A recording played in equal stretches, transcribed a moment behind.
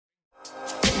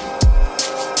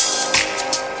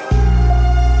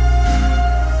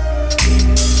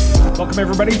Welcome,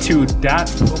 everybody, to DAT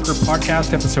Poker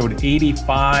Podcast, episode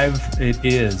 85. It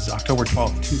is October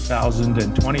 12th,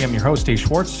 2020. I'm your host,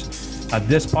 HU4Rollz.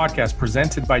 This podcast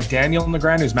presented by Daniel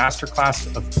Negreanu's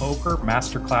Masterclass of Poker,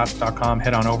 masterclass.com.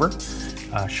 Head on over,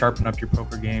 sharpen up your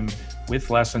poker game with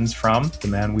lessons from the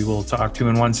man we will talk to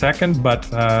in 1 second. But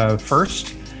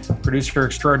first, producer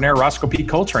extraordinaire, Roscoe P.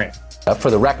 Coltrane.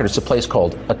 For the record, it's a place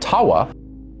called Ottawa.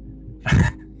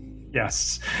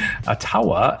 Yes,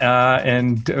 Ottawa.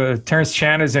 And Terrence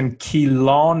Chan is in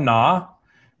Kelowna.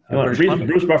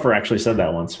 Bruce Buffer actually said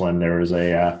that once when there's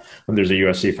a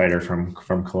UFC fighter from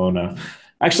Kelowna.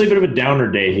 Actually, a bit of a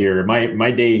downer day here. My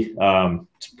day, to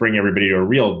bring everybody to a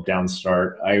real down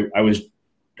start. I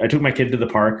took my kid to the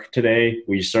park today.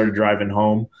 We started driving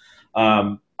home.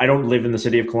 I don't live in the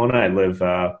city of Kelowna. I live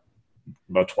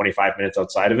about 25 minutes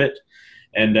outside of it.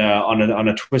 And on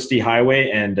a twisty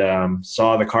highway, and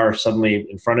saw the car suddenly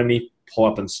in front of me pull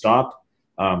up and stop.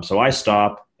 So I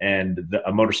stop, and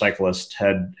a motorcyclist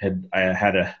had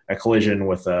a collision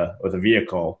with a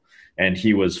vehicle, and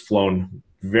he was flown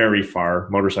very far,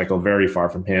 motorcycle very far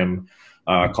from him.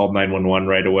 Called 911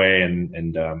 right away,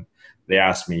 and they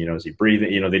asked me, is he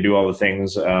breathing? They do all the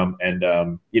things,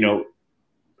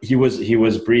 He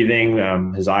was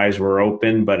breathing. His eyes were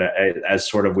open, but as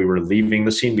sort of we were leaving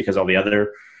the scene, because all the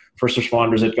other first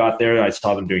responders had got there, I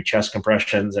saw them doing chest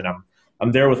compressions, and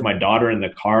I'm there with my daughter in the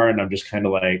car, and I'm just kind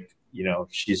of like,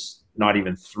 she's not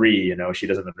even 3. She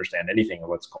doesn't understand anything of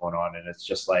what's going on, and it's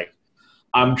just like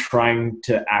I'm trying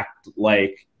to act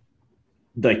like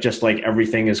just like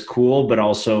everything is cool, but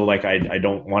also like I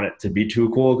don't want it to be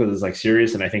too cool because it's like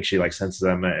serious, and I think she like senses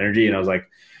that energy, and I was like,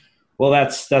 well,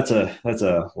 that's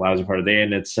a lousy part of the day,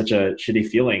 and it's such a shitty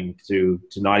feeling to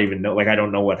not even know. Like, I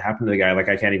don't know what happened to the guy. Like,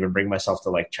 I can't even bring myself to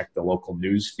like check the local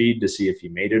news feed to see if he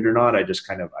made it or not. I just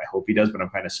I hope he does, but I'm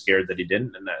kind of scared that he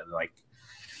didn't. And then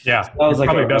yeah, so was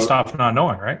probably best off not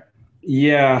knowing, right?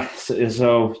 Yeah.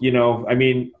 So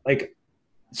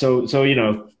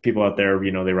people out there,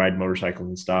 they ride motorcycles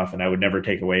and stuff, and I would never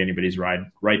take away anybody's right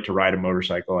to ride a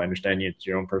motorcycle. I understand it's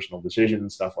your own personal decision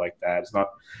and stuff like that. It's not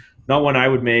one I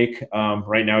would make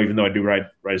right now, even though I do ride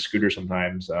a scooter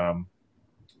sometimes.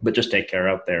 But just take care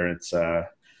out there. It's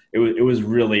it was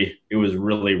really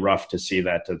rough to see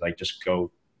that, to like just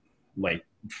go like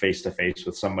face to face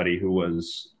with somebody who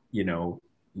was,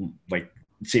 like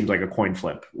it seemed like a coin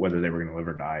flip whether they were going to live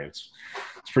or die. It's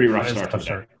pretty rough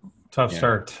start. Tough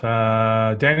start.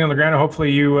 Daniel Negreanu,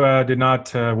 hopefully you did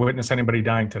not witness anybody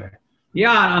dying today.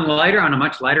 Yeah, on a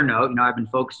much lighter note, I've been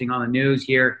focusing on the news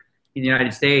here in the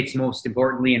United States, most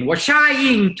importantly in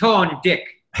Washington, Dick.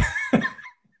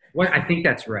 I think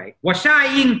that's right.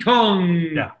 Washington,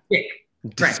 Dick.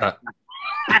 Right.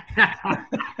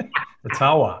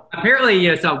 Ottawa.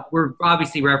 Apparently, so we're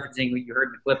obviously referencing what you heard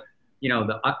in the clip,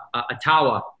 the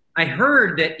Ottawa. I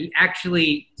heard that he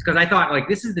actually, because I thought, like,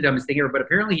 this is the dumbest thing ever, but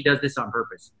apparently he does this on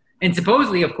purpose. And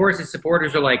supposedly, of course, his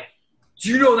supporters are like, do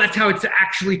you know that's how it's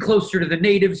actually closer to the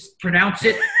natives pronounce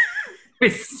it?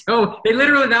 So they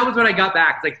literally, that was what I got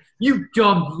back. It's like, you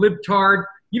dumb libtard.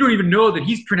 You don't even know that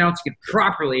he's pronouncing it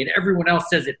properly, and everyone else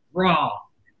says it wrong.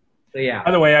 So, yeah.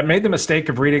 By the way, I made the mistake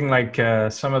of reading, like,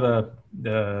 some of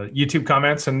the YouTube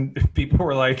comments, and people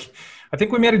were like, I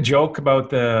think we made a joke about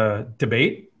the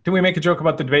debate. Didn't we make a joke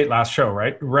about the debate last show,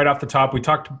 right? Right off the top, we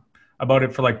talked about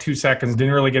it for like 2 seconds,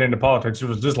 didn't really get into politics. It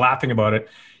was just laughing about it.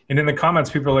 And in the comments,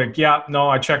 people are like, yeah, no,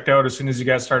 I checked out as soon as you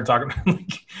guys started talking.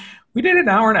 Like, we did an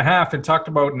hour and a half and talked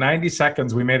about 90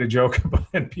 seconds. We made a joke about it,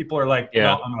 and people are like,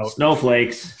 yeah, no,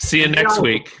 snowflakes. See you next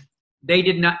week. They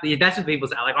did not. That's what people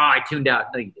say. Like, oh, I tuned out.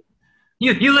 No,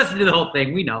 you listened to the whole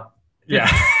thing. We know.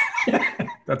 Yeah.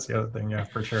 That's the other thing, yeah,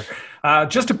 for sure.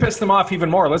 Just to piss them off even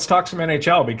more, let's talk some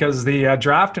NHL, because the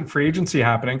draft and free agency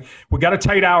happening. We got a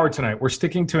tight hour tonight. We're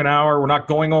sticking to an hour. We're not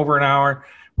going over an hour.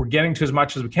 We're getting to as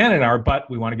much as we can in an hour, but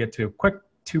we want to get to a quick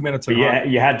 2 minutes. Yeah,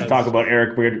 you had to talk about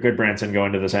Eric Goodbranson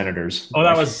going to the Senators. Oh,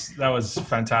 that was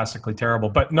fantastically terrible.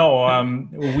 But no,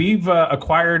 we've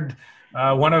acquired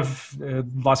one of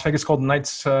Las Vegas Golden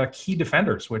Knights' key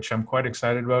defenders, which I'm quite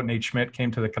excited about. Nate Schmidt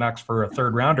came to the Canucks for a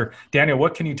third rounder. Daniel,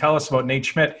 what can you tell us about Nate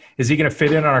Schmidt? Is he going to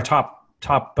fit in on our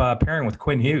top pairing with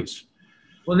Quinn Hughes?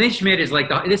 Well, Nate Schmidt is like,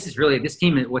 this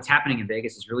team, what's happening in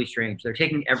Vegas is really strange. They're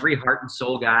taking every heart and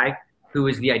soul guy who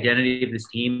is the identity of this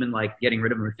team and like getting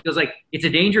rid of them. It feels like it's a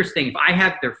dangerous thing. If I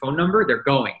have their phone number, they're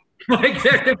going. Like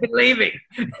they're leaving.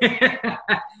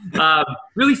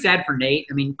 Really sad for Nate.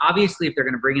 I mean, obviously, if they're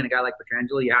going to bring in a guy like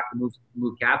Pietrangelo, you have to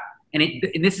move cap. And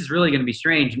this is really going to be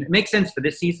strange. And it makes sense for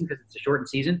this season because it's a shortened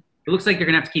season. It looks like they're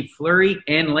going to have to keep Fleury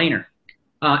and Lehner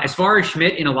As far as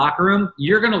Schmidt in a locker room,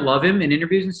 you're going to love him in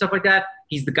interviews and stuff like that.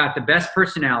 He's got the best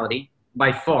personality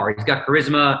by far. He's got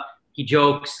charisma. He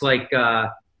jokes like,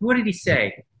 what did he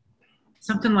say?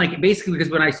 Something like, basically,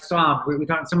 because when I saw him, we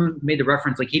thought someone made the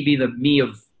reference, like he'd be the me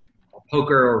of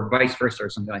poker or vice versa or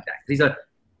something like that. He's a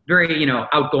very,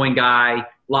 outgoing guy,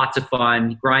 lots of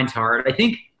fun, grinds hard. I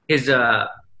think he's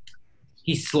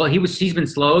slow. He's been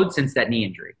slowed since that knee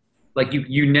injury. Like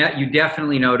you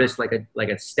definitely noticed like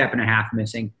a step and a half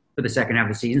missing for the second half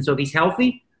of the season. So if he's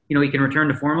healthy, he can return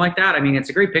to form like that. I mean, it's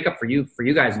a great pickup for you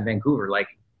guys in Vancouver. Like,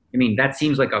 I mean, that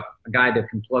seems like a guy that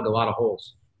can plug a lot of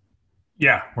holes.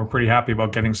 Yeah, we're pretty happy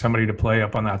about getting somebody to play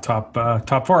up on that top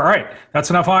four. All right, that's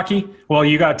enough hockey. Well,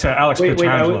 you got Alex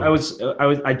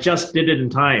Pietrangelo. I just did it in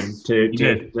time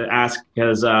to ask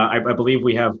because I believe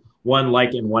we have one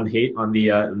like and one hate on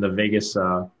the Vegas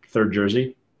third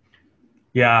jersey.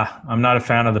 Yeah, I'm not a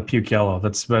fan of the puke yellow.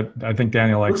 But I think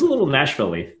Daniel likes. Looks a little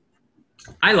Nashville-y.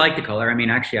 I like the color. I mean,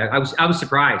 actually, I was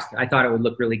surprised. I thought it would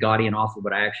look really gaudy and awful,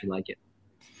 but I actually like it.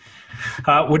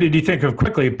 What did you think of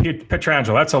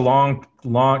Pietrangelo? That's a long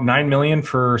 $9 million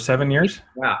for 7 years.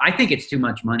 Wow, I think it's too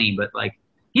much money. But like,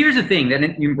 here's the thing.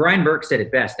 That Brian Burke said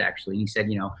it best. Actually, he said,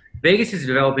 Vegas is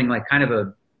developing like kind of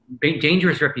a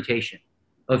dangerous reputation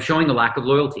of showing a lack of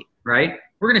loyalty. Right?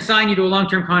 We're going to sign you to a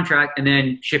long-term contract and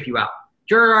then ship you out.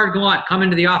 Gerard Gallant, come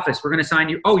into the office. We're going to sign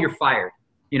you. Oh, you're fired.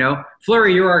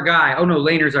 Fleury, you're our guy. Oh no,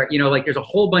 Laner's our. Like there's a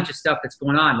whole bunch of stuff that's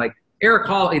going on. Like Eric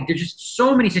Hall, there's just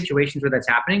so many situations where that's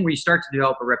happening, where you start to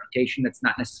develop a reputation that's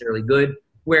not necessarily good,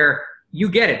 where you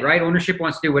get it, right? Ownership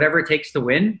wants to do whatever it takes to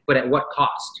win, but at what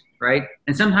cost, right?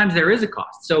 And sometimes there is a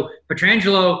cost. So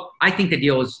Pietrangelo, I think the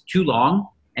deal is too long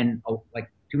and like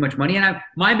too much money. And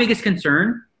my biggest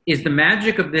concern is the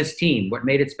magic of this team. What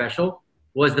made it special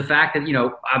was the fact that,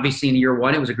 obviously in year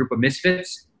one, it was a group of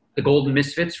misfits, the golden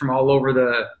misfits from all over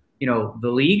the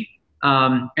league.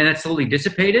 And that slowly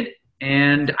dissipated.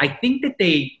 And I think that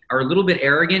they are a little bit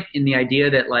arrogant in the idea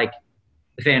that, like,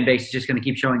 the fan base is just going to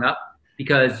keep showing up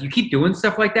because you keep doing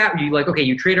stuff like that. Where you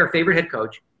you trade our favorite head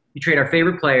coach, you trade our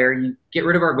favorite player, you get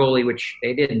rid of our goalie, which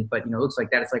they didn't, but, it looks like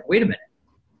that. It's like, wait a minute,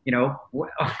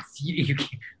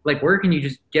 where can you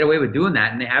just get away with doing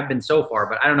that? And they have been so far,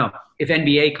 but I don't know. If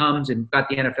NBA comes and got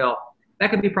the NFL,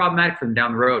 that could be problematic for them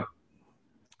down the road.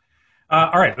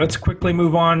 All right, let's quickly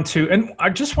move on to, and I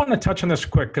just want to touch on this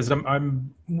quick because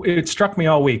it struck me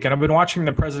all week, and I've been watching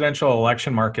the presidential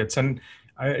election markets, and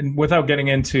without getting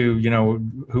into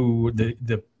who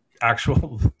the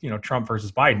actual Trump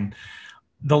versus Biden,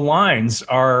 the lines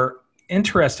are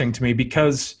interesting to me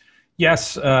because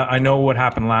yes, I know what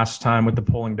happened last time with the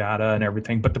polling data and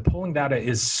everything, but the polling data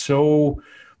is so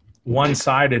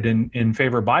one-sided in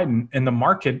favor of Biden, and the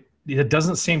market, it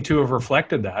doesn't seem to have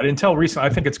reflected that until recently.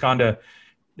 I think it's gone to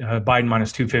Biden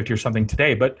minus 250 or something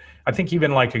today, but I think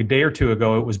even like a day or two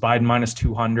ago, it was Biden minus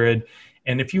 200.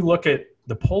 And if you look at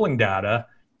the polling data,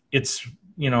 it's,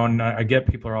 and I get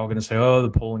people are all going to say, oh, the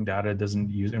polling data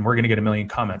doesn't use, and we're going to get a million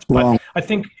comments. But I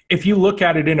think if you look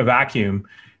at it in a vacuum,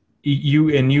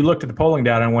 you looked at the polling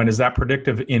data and went, is that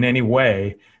predictive in any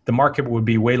way? The market would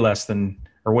be way worse than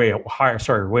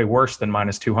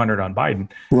minus 200 on Biden.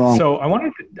 Wrong. So I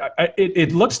wanted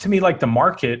it looks to me like the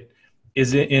market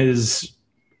is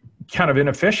kind of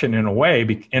inefficient in a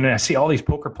way. And I see all these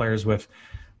poker players with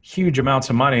huge amounts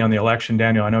of money on the election.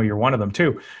 Daniel, I know you're one of them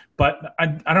too, but I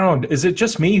don't know. Is it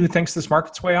just me who thinks this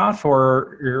market's way off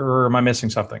or am I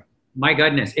missing something? My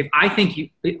goodness.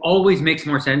 It always makes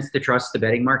more sense to trust the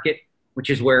betting market, which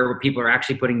is where people are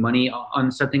actually putting money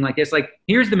on something like this. Like,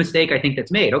 here's the mistake I think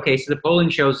that's made. Okay, so the polling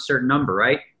shows a certain number,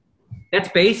 right?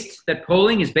 That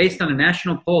polling is based on a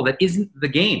national poll that isn't the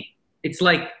game. It's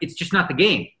just not the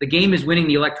game. The game is winning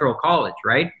the Electoral College,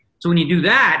 right? So when you do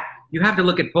that, you have to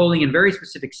look at polling in very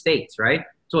specific states, right?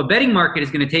 So a betting market is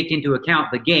going to take into account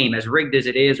the game, as rigged as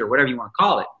it is or whatever you want to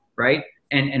call it, right?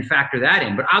 And factor that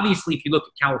in. But obviously, if you look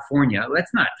at California,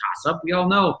 that's not a toss-up. We all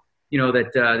know,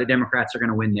 that the Democrats are going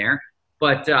to win there.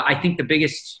 But I think the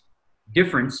biggest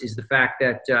difference is the fact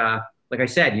that, like I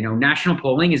said, national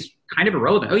polling is kind of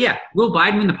irrelevant. Oh, yeah, will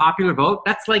Biden win the popular vote?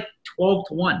 That's like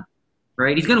 12-1,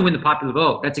 right? He's going to win the popular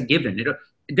vote. That's a given.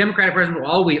 The Democratic president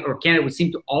will always, or candidate would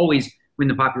seem to always win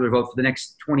the popular vote for the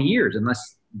next 20 years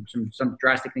unless some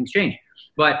drastic things change.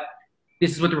 But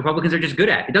this is what the Republicans are just good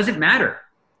at. It doesn't matter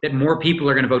that more people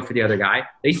are going to vote for the other guy.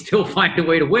 They still find a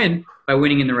way to win by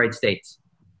winning in the right states.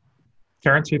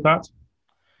 Terrence, your thoughts?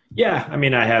 Yeah, I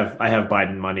mean, I have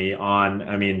Biden money on.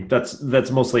 I mean, that's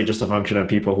mostly just a function of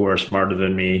people who are smarter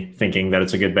than me thinking that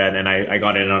it's a good bet. And I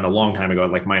got in on a long time ago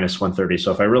at like minus 130.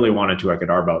 So if I really wanted to, I could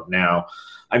arb out now.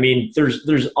 I mean,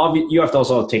 you have to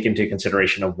also take into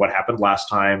consideration of what happened last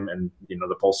time, and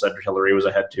the poll said Hillary was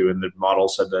ahead too, and the model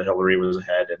said that Hillary was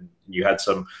ahead, and you had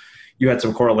some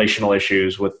correlational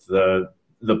issues with the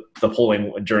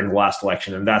polling during the last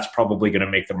election, and that's probably going to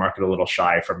make the market a little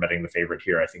shy from betting the favorite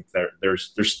here. I think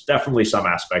there's definitely some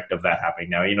aspect of that happening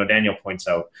now. Daniel points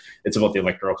out it's about the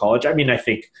Electoral College. I mean, I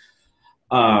think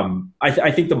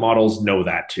I think the models know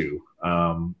that too.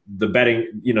 The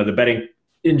betting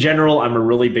in general, I'm a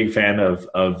really big fan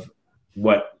of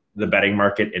what the betting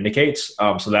market indicates.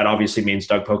 So that obviously means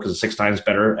Doug Polk is 6 times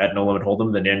better at no limit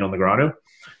hold'em than Daniel Negreanu,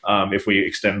 if we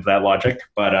extend that logic.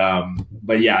 But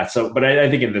yeah. But I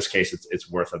think in this case, it's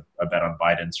worth a bet on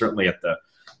Biden. Certainly at the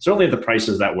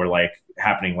prices that were like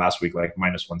happening last week, like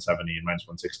minus 170 and minus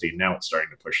 160. Now it's starting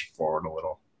to push forward a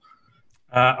little.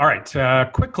 All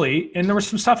right, quickly, and there was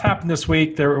some stuff happened this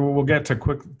week. We'll get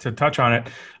to touch on it.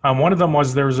 One of them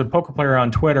was there was a poker player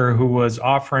on Twitter who was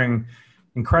offering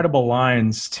incredible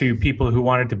lines to people who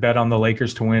wanted to bet on the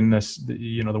Lakers to win this,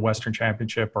 the Western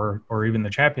Championship or even the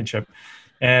championship.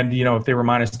 And if they were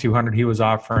minus 200, he was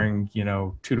offering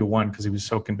 2-1 because he was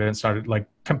so convinced. Started like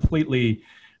completely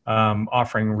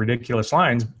offering ridiculous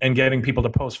lines and getting people to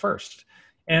post first.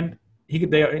 And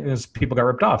people got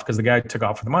ripped off because the guy took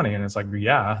off with the money, and it's like,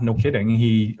 yeah, no kidding.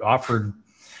 He offered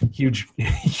huge,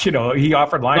 he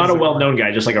offered lines. Not a well-known guy,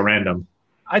 just like a random.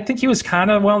 I think he was kind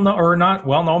of well-known, or not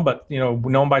well-known, but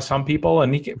known by some people,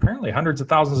 and he apparently hundreds of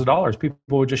thousands of dollars. People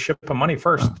would just ship him money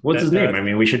first. What's his name? I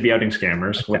mean, we should be outing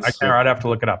scammers. I'd have to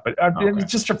look it up, but it's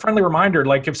just a friendly reminder.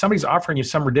 Like if somebody's offering you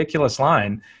some ridiculous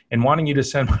line and wanting you to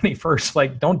send money first,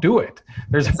 like don't do it.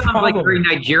 There's a problem. Like very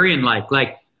Nigerian-like,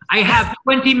 like. I have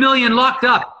 20 million locked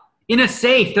up in a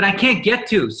safe that I can't get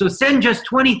to. So send just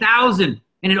 20,000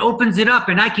 and it opens it up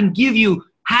and I can give you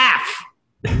half.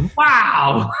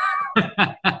 Wow.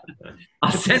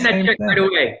 I'll send that check right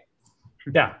away.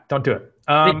 Yeah, don't do it.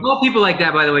 They call people like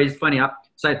that, by the way. It's funny.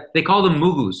 So they call them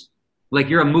mugus. Like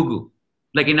you're a mugu.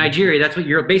 Like in Nigeria, that's what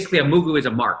you're basically. A mugu is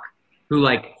a mark who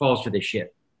like falls for this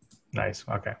shit. Nice.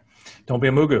 Okay. Don't be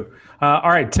a mugu. All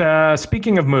right.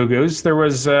 Speaking of mugus, there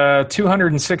was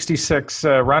 266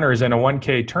 runners in a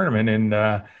 1K tournament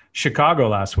in Chicago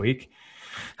last week.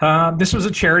 This was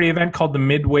a charity event called the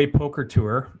Midway Poker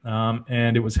Tour,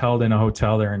 and it was held in a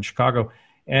hotel there in Chicago.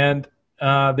 And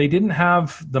they didn't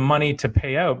have the money to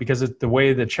pay out because the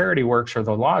way the charity works or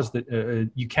the laws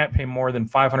that you can't pay more than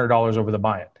 $500 over the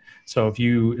buy-in. So if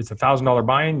it's $1,000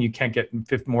 buy-in, you can't get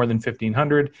more than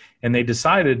 $1,500. And they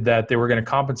decided that they were going to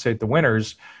compensate the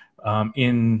winners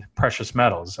in precious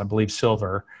metals, I believe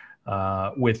silver,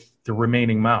 with the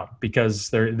remaining amount because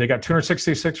they got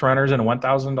 266 runners and a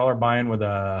 $1,000 buy-in with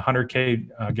a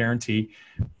 100K guarantee.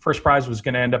 First prize was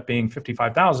going to end up being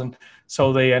 $55,000.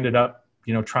 So they ended up,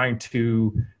 trying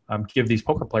to give these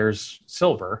poker players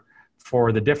silver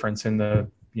for the difference in the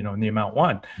amount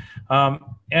won.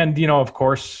 And, of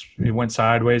course, it went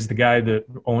sideways. The guy that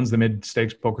owns the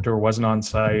Mid-Stakes Poker Tour wasn't on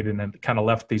site and then kind of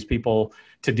left these people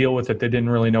to deal with it. They didn't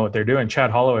really know what they're doing.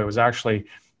 Chad Holloway was actually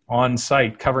on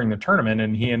site covering the tournament,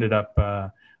 and he ended up,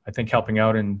 I think, helping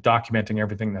out and documenting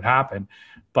everything that happened.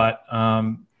 But,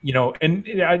 in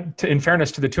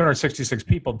fairness to the 266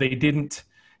 people, they didn't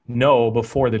know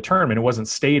before the tournament. It wasn't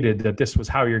stated that this was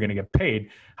how you're going to get paid.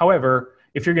 However,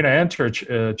 if you're going to enter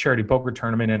a charity poker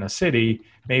tournament in a city,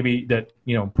 maybe that,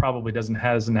 probably hasn't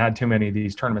had too many of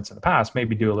these tournaments in the past,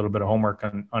 maybe do a little bit of homework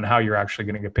on how you're actually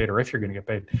going to get paid or if you're going to get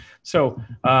paid. So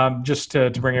just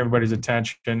to bring everybody's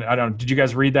attention, did you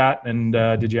guys read that? And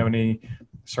did you have any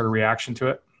sort of reaction to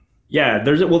it? Yeah,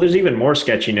 there's even more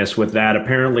sketchiness with that.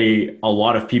 Apparently a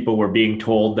lot of people were being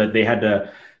told that they had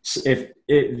to,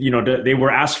 they were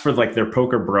asked for like their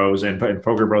Poker Bros, and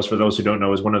Poker Bros, for those who don't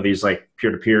know, is one of these like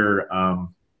peer-to-peer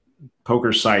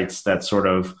poker sites that sort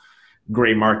of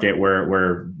gray market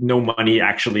where no money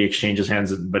actually exchanges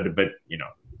hands, but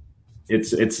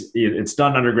it's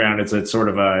done underground. It's sort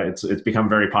of it's become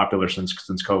very popular since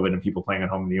COVID and people playing at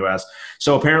home in the US.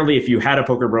 So apparently, if you had a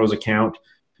Poker Bros account,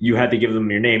 you had to give them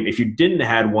your name. If you didn't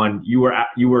had one, you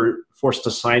were forced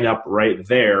to sign up right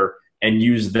there and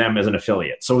use them as an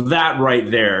affiliate. So that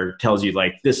right there tells you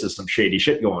like this is some shady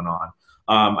shit going on.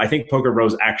 I think Poker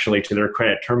Bros actually, to their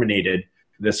credit, terminated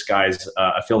this guy's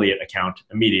affiliate account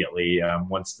immediately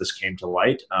once this came to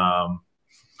light.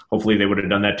 Hopefully they would have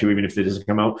done that too, even if it doesn't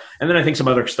come out. And then I think some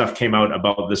other stuff came out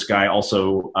about this guy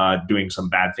also doing some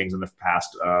bad things in the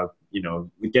past,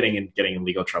 getting in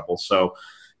legal trouble. So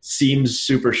seems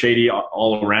super shady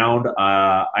all around.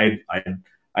 I'd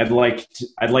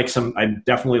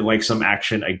definitely like some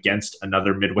action against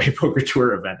another Midway Poker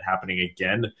Tour event happening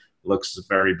again. Looks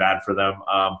very bad for them.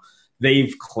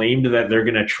 they've claimed that they're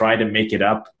going to try to make it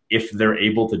up if they're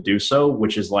able to do so,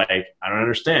 which is like, I don't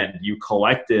understand. You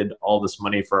collected all this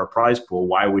money for a prize pool.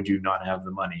 Why would you not have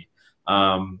the money?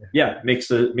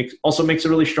 Makes a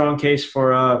really strong case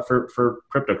for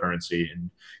cryptocurrency, and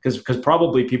because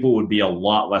probably people would be a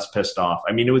lot less pissed off.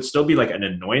 I mean, it would still be like an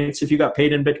annoyance if you got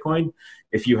paid in Bitcoin,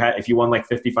 if you won like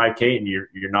 55K and you're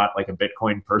not like a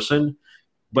Bitcoin person,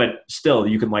 but still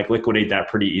you can like liquidate that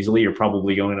pretty easily. You're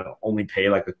probably going to only pay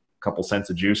like a couple cents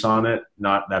of juice on it,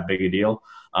 not that big a deal.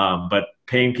 But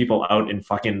paying people out in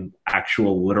fucking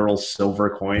actual literal silver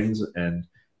coins, and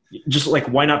just like,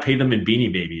 why not pay them in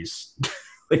Beanie Babies?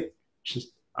 Like, just,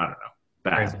 I don't know.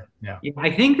 Bad. Yeah.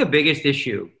 I think the biggest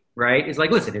issue, right, is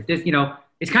like, listen, if this,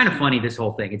 it's kind of funny, this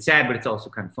whole thing. It's sad, but it's also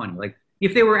kind of funny. Like,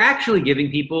 if they were actually giving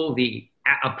people the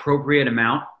appropriate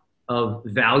amount of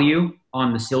value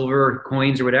on the silver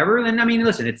coins or whatever, then, I mean,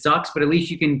 listen, it sucks, but at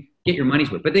least you can get your money's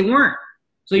worth. But they weren't.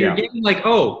 So you're getting like,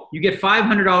 oh, you get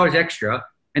 $500 extra,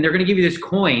 and they're going to give you this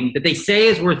coin that they say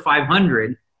is worth $500,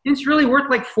 and it's really worth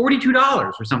like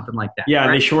 $42 or something like that. Yeah,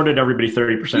 right? They shorted everybody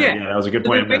 30%. Yeah, that was a good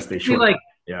point. They shorted like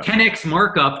 10x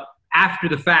markup after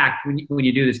the fact when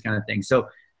you do this kind of thing. So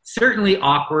certainly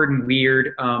awkward and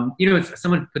weird.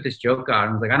 Someone put this joke out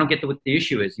and was like, I don't get what the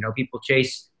issue is. People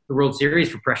chase the World Series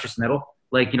for precious metal,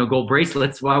 like, gold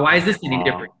bracelets. Why is this any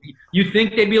different? You'd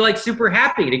think they'd be like super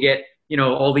happy to get,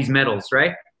 all these medals,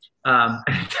 right?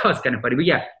 That was kind of funny. But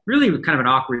yeah, really kind of an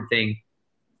awkward thing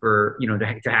for,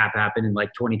 to have happen in like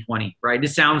 2020, right?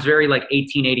 This sounds very like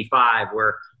 1885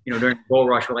 where, during the gold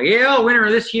rush, we're like, yeah, winner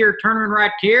of this year tournament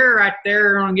right here, right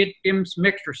there, I'm going to get him some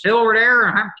extra silver there.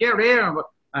 I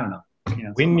don't know.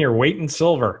 Win your weight in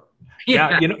silver.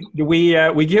 Yeah,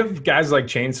 we give guys like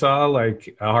Chainsaw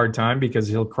like a hard time because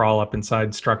he'll crawl up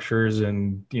inside structures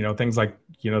and things like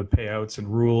the payouts and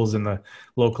rules in the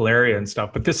local area and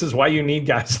stuff. But this is why you need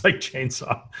guys like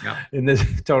Chainsaw in this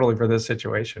for this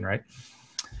situation, right?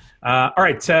 All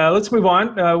right, let's move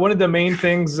on. One of the main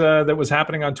things that was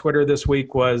happening on Twitter this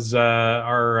week was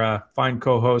our fine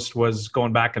co-host was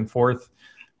going back and forth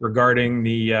regarding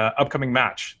the upcoming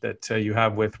match that you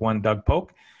have with one Doug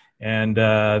Polk. And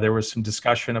there was some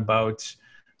discussion about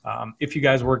if you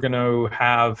guys were going to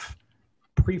have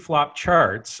pre-flop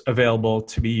charts available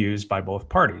to be used by both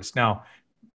parties. Now,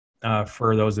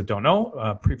 for those that don't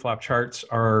know, pre-flop charts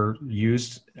are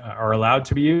allowed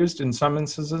to be used in some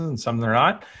instances and some they're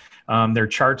not. They're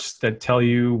charts that tell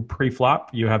you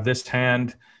pre-flop, you have this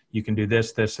hand, you can do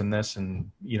this, this, and this,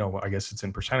 and I guess it's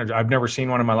in percentage. I've never seen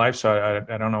one in my life, so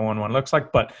I don't know what one looks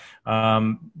like. But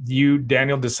you,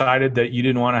 Daniel, decided that you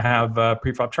didn't want to have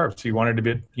pre-flop charts. You wanted to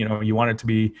be, you wanted to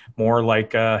be more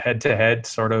like a head-to-head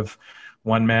sort of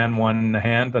one man, one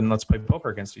hand, and let's play poker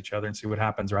against each other and see what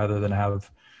happens, rather than have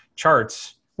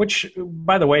charts. Which,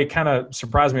 by the way, kind of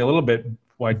surprised me a little bit.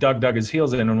 Why Doug dug his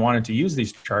heels in and wanted to use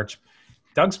these charts.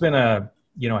 Doug's been a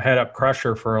head up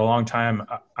crusher for a long time.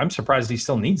 I'm surprised he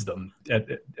still needs them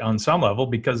on some level,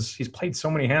 because he's played so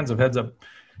many hands of heads up,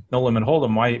 no limit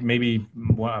hold'em. Why maybe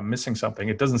I'm missing something.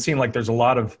 It doesn't seem like there's a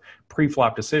lot of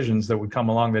pre-flop decisions that would come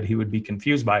along that he would be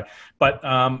confused by. But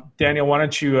Daniel, why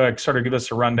don't you sort of give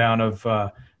us a rundown of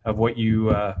what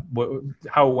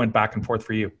how it went back and forth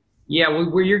for you? Yeah,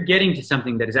 where you're getting to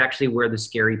something that is actually where the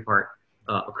scary part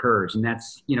occurs, and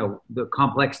that's the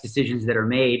complex decisions that are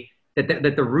made.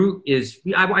 That the root is,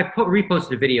 I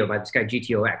reposted a video by this guy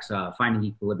GTOX, Finding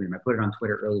Equilibrium. I put it on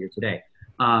Twitter earlier today,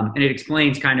 and it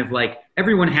explains kind of like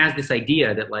everyone has this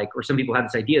idea that or some people have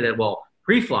this idea that, well,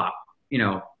 pre-flop,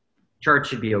 charts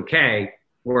should be okay,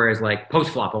 whereas like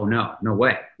post-flop, oh no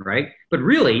way, right? But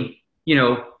really,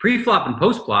 pre-flop and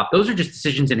post-flop, those are just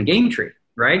decisions in a game tree,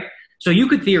 right? So you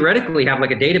could theoretically have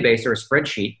like a database or a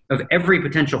spreadsheet of every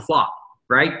potential flop.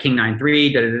 Right? King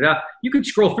 9-3, da-da-da-da. You could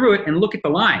scroll through it and look at the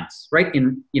lines, right?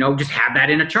 And, just have that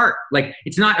in a chart. Like,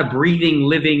 it's not a breathing,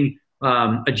 living,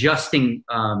 adjusting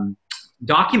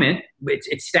document.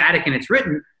 It's static and it's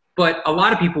written, but a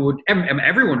lot of people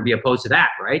everyone would be opposed to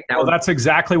that, right? That's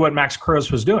exactly what Max Kroos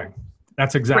was doing.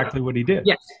 That's exactly what he did.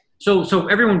 Yes. So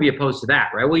everyone would be opposed to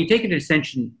that, right? Well, you take an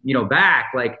extension,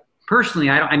 back, like, personally,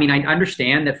 I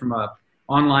understand that from a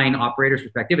online operator's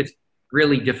perspective, it's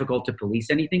really difficult to police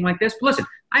anything like this. But listen,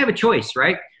 I have a choice,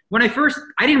 right? When I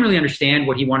didn't really understand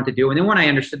what he wanted to do. And then when I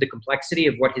understood the complexity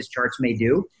of what his charts may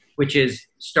do, which is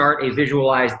start a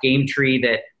visualized game tree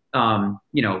that,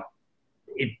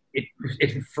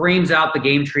 it frames out the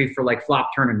game tree for like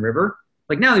flop, turn, and river.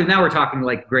 Like now we're talking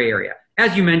like gray area.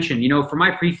 As you mentioned, for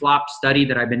my pre-flop study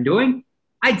that I've been doing,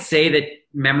 I'd say that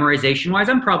memorization wise,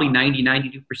 I'm probably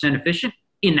 92% efficient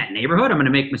in that neighborhood. I'm going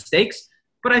to make mistakes,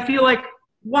 but I feel like,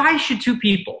 why should two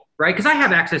people, right? Because I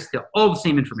have access to all the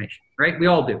same information, right? We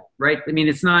all do, right? I mean,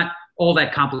 it's not all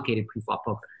that complicated pre-flop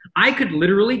poker. I could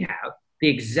literally have the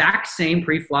exact same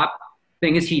pre-flop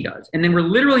thing as he does, and then we're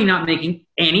literally not making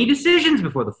any decisions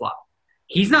before the flop.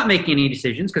 He's not making any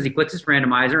decisions because he clicks his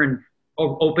randomizer and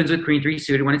opens with queen 3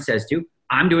 suited when it says to.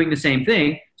 I'm doing the same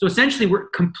thing. So essentially, we're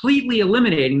completely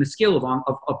eliminating the skill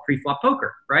of pre-flop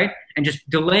poker, right? And just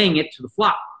delaying it to the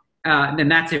flop.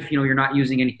 And that's if you're not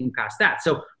using anything past that.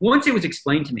 So once it was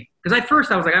explained to me, because at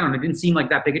first I was like, I don't know, it didn't seem like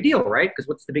that big a deal, right? Because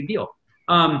what's the big deal?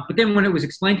 But then when it was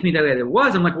explained to me that it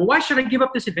was, I'm like, well, why should I give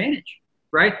up this advantage,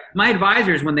 right? My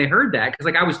advisors, when they heard that,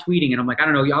 because I was tweeting and I'm like, I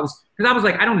don't know, I was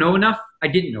like, I don't know enough. I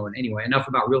didn't know anyway enough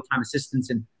about real-time assistance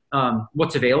and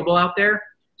what's available out there.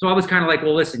 So I was kind of like,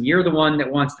 well, listen, you're the one that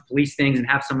wants to police things and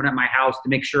have someone at my house to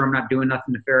make sure I'm not doing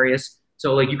nothing nefarious.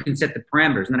 So you can set the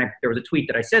parameters. And then there was a tweet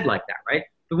that I said like that, right?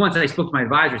 But once I spoke to my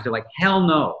advisors, they're like, hell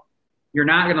no, you're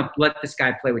not going to let this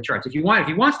guy play with charts. If he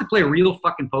wants to play real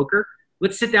fucking poker,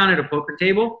 let's sit down at a poker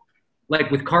table, like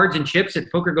with cards and chips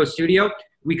at Poker Go Studio.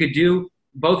 We could do,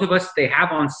 both of us, they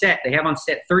have on set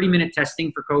 30-minute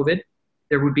testing for COVID.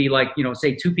 There would be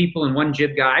say 2 people and 1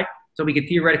 jib guy. So we could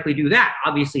theoretically do that.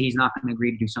 Obviously, he's not going to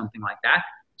agree to do something like that.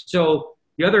 So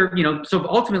the other, so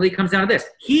ultimately it comes down to this.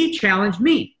 He challenged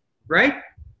me, right?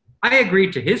 I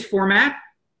agreed to his format.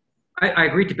 I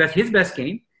agreed to his best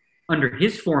game under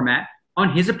his format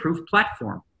on his approved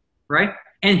platform, right?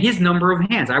 And his number of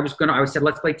hands. I said,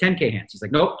 let's play 10K hands. He's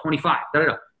like, nope, 25.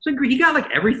 So he got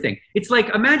everything. It's like,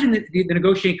 imagine the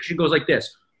negotiation goes like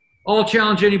this. I'll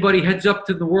challenge anybody heads up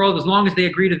to the world as long as they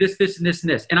agree to this, this, and this,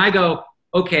 and this. And I go,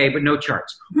 okay, but no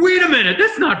charts. Wait a minute,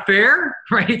 that's not fair,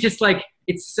 right? It's just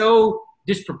it's so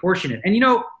disproportionate. And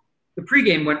the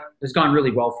pregame has gone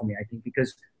really well for me, I think,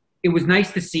 because it was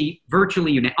nice to see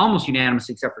virtually almost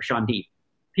unanimously, except for Sean Deeb,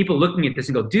 people looking at this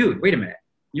and go, dude, wait a minute.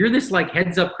 You're this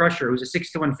heads up crusher who's a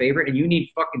 6-1 favorite and you need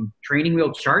fucking training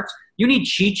wheel charts. You need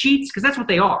cheat sheets, because that's what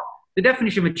they are. The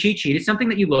definition of a cheat sheet is something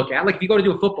that you look at. Like if you go to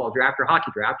do a football draft or a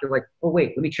hockey draft, you're like, oh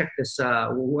wait, let me check this,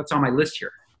 what's on my list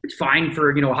here. It's fine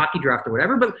for, a hockey draft or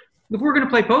whatever. But if we're going to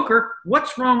play poker,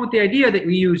 what's wrong with the idea that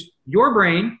we use your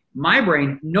brain, my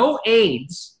brain, no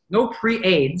aids, no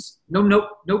pre-aids, no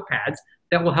notepads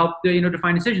that will help,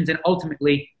 define decisions. And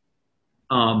ultimately,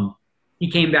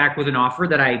 he came back with an offer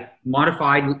that I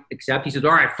modified, accept. He says,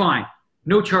 all right, fine.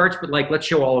 No charts, but let's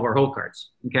show all of our hole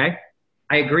cards. Okay.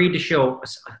 I agreed to show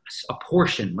a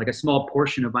portion, a small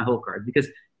portion of my hole cards, because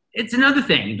it's another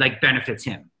thing, benefits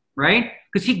him. Right?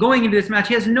 Because going into this match,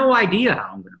 he has no idea how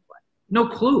I'm going to play. No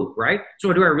clue, right?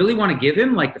 So do I really want to give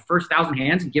him the first 1,000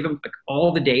 hands and give him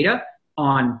all the data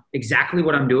on exactly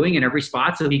what I'm doing in every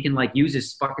spot so he can use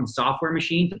his fucking software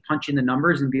machine to punch in the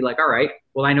numbers and be like, all right,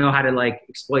 well, I know how to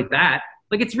exploit that.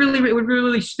 It would be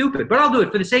really stupid, but I'll do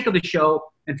it for the sake of the show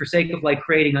and for sake of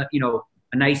creating a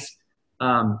nice,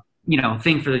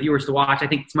 thing for the viewers to watch. I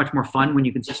think it's much more fun when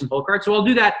you can see some pull cards. So I'll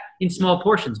do that in small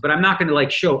portions, but I'm not going to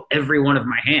show every one of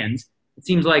my hands. It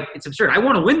seems like it's absurd. I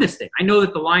want to win this thing. I know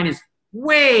that the line is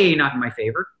way not in my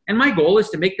favor. And my goal is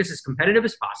to make this as competitive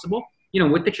as possible,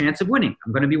 with the chance of winning.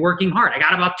 I'm going to be working hard. I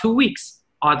got about 2 weeks,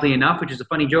 oddly enough, which is a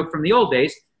funny joke from the old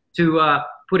days, to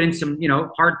put in some,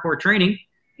 hardcore training.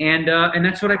 And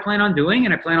that's what I plan on doing.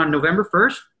 And I plan on November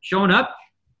 1st showing up.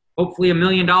 Hopefully $1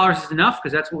 million is enough,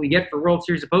 because that's what we get for World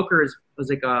Series of Poker is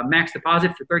a max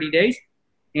deposit for 30 days.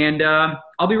 And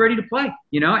I'll be ready to play,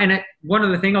 And one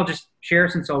other thing I'll just share,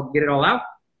 since I'll get it all out,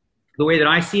 the way that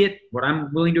I see it, what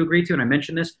I'm willing to agree to, and I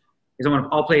mentioned this, is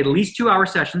I'll play at least 2-hour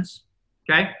sessions,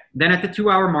 okay? Then at the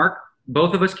 2-hour mark,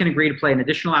 both of us can agree to play an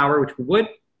additional hour, which we would,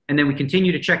 and then we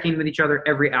continue to check in with each other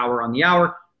every hour on the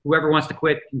hour. Whoever wants to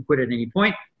quit can quit at any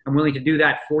point. I'm willing to do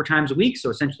that 4 times a week, so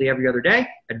essentially every other day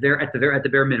at the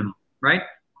bare minimum, right?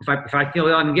 If I feel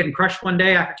I'm getting crushed one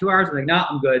day after 2 hours, I'm like, no,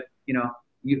 I'm good.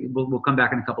 We'll come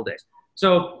back in a couple days.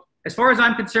 So as far as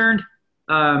I'm concerned,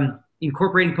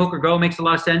 incorporating Poker Go makes a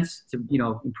lot of sense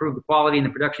to improve the quality and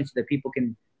the production so that people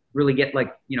can really get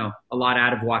a lot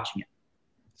out of watching it.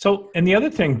 So, and the other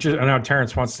thing, I know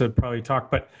Terrence wants to probably talk,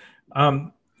 but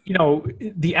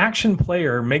the action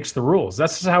player makes the rules.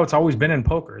 That's how it's always been in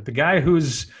poker. The guy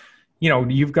who's,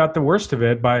 you've got the worst of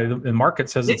it by the market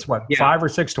says it's 5 or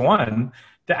 6 to 1.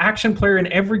 The action player, and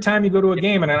every time you go to a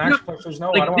game and an action player says,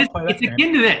 no, I don't want to play that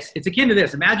game. It's akin to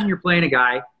this. Imagine you're playing a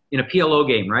guy in a PLO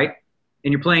game, right?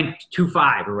 And you're playing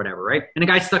 2-5 or whatever, right? And the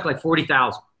guy's stuck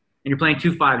 40,000 and you're playing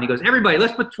 2-5 and he goes, everybody,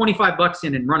 let's put $25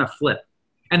 in and run a flip.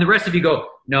 And the rest of you go,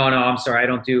 no, I'm sorry. I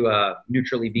don't do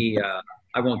neutrally B.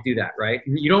 I won't do that, right?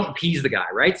 You don't appease the guy,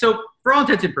 right? So for all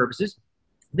intents and purposes,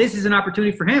 this is an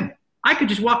opportunity for him. I could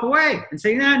just walk away and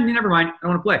say, never mind. I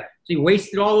don't want to play. So he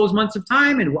wasted all those months of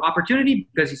time and opportunity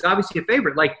because he's obviously a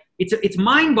favorite. it's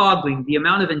mind-boggling the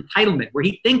amount of entitlement where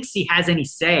he thinks he has any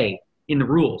say in the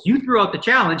rules. You threw out the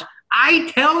challenge.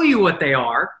 I tell you what they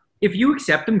are. If you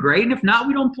accept them, great. And if not,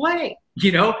 we don't play.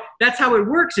 You know, that's how it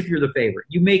works if you're the favorite.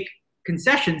 You make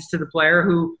concessions to the player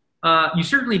who you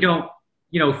certainly don't,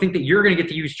 you know, think that you're going to get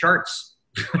to use charts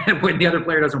when the other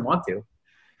player doesn't want to.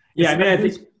 Yeah, I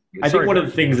mean, I think one of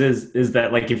the things is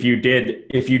that, like, if you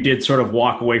did sort of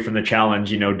walk away from the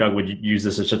challenge, you know, Doug would use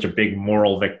this as such a big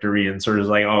moral victory and sort of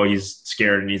like, oh, he's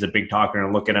scared and he's a big talker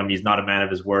and look at him, he's not a man of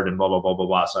his word and blah blah blah blah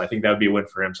blah. So I think that would be a win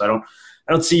for him. So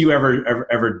I don't see you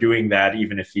ever doing that,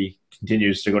 even if he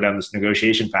continues to go down this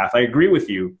negotiation path. I agree with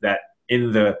you that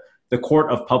in the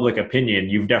court of public opinion,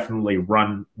 you've definitely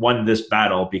won this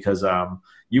battle because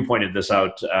you pointed this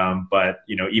out. But,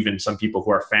 you know, even some people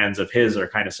who are fans of his are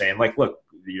kind of saying, like, look,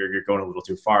 you're going a little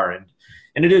too far.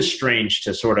 And it is strange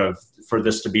to sort of, for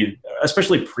this to be,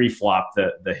 especially pre-flop,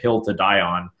 the hill to die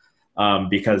on,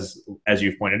 because as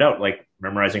you've pointed out, like,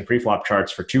 memorizing pre-flop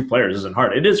charts for 2 players isn't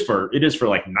hard. It is for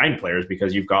like 9 players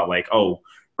because you've got like,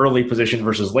 early position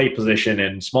versus late position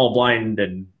and small blind.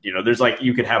 And, you know, there's like,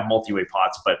 you could have multi-way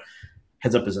pots, but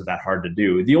heads up isn't that hard to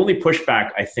do. The only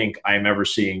pushback I think I'm ever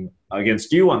seeing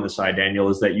against you on the side, Daniel,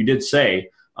 is that you did say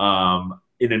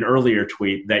in an earlier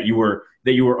tweet that you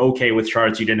were okay with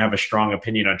charts. You didn't have a strong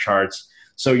opinion on charts.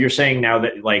 So you're saying now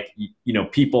that, like, you know,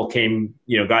 people came,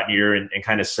 you know, got in your ear and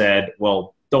kind of said,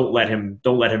 well, don't let him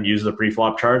use the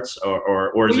pre-flop charts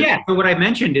or is yeah. So what I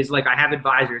mentioned is, like, I have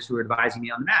advisors who are advising me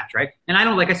on the match, right? And I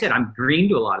don't, like I said, I'm green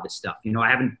to a lot of this stuff. You know, I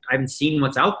haven't seen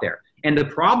what's out there. And the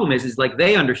problem is like,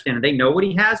 they understand and they know what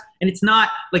he has. And it's not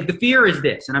like, the fear is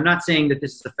this, and I'm not saying that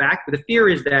this is a fact, but the fear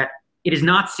is that it is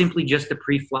not simply just a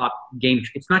pre-flop game.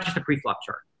 It's not just a pre-flop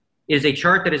chart. It is a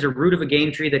chart that is a root of a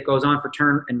game tree that goes on for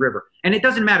turn and river. And it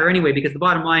doesn't matter anyway, because the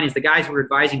bottom line is the guys who were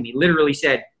advising me literally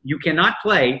said, you cannot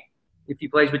play if he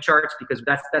plays with charts, because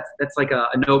that's like a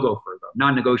no-go for them,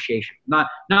 non-negotiation,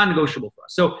 non-negotiable for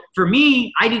us. So for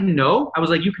me, I didn't know. I was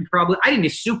like, I didn't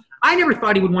assume. I never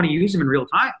thought he would want to use them in real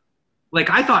time. Like,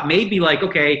 I thought maybe, like,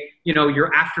 okay, you know,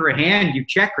 you're after a hand, you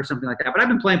check or something like that. But I've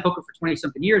been playing poker for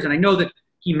 20-something years, and I know that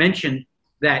he mentioned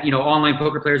that, you know, online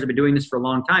poker players have been doing this for a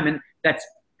long time, and that's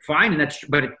fine,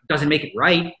 but it doesn't make it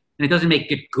right, and it doesn't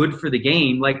make it good for the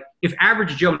game. Like, if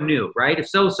average Joe knew, right? If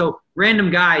so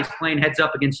random guys playing heads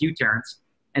up against you, Terrence,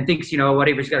 and thinks, you know,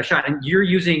 whatever, he's got a shot, and you're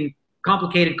using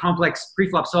complicated, complex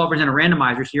pre-flop solvers and a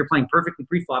randomizer, so you're playing perfectly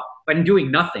pre-flop, but in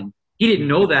doing nothing. He didn't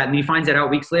know that, and he finds that out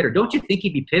weeks later. Don't you think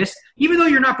he'd be pissed? Even though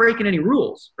you're not breaking any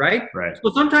rules, right? Right.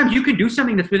 So sometimes you can do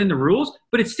something that's within the rules,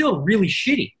 but it's still really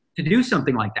shitty to do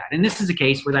something like that. And this is a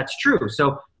case where that's true.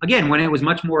 So again, when it was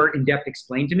much more in-depth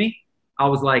explained to me, I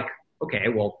was like, okay,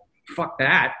 well, fuck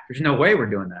that. There's no way we're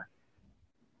doing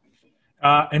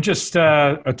that. And just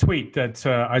a tweet that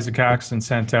Isaac Haxton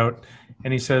sent out,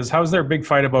 and he says, how's there a big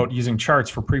fight about using charts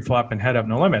for pre-flop and head-up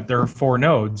no limit? There are 4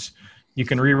 nodes. You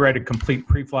can rewrite a complete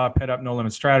pre-flop head-up no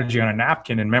limit strategy on a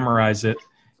napkin and memorize it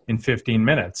in 15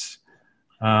 minutes.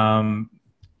 Well,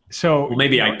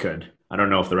 maybe I could. I don't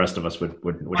know if the rest of us would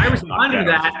I responded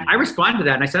to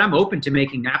that, and I said, I'm open to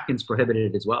making napkins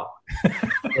prohibited as well.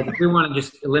 Like, if we want to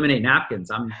just eliminate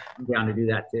napkins, I'm down to do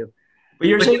that too. But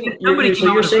you're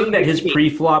saying that his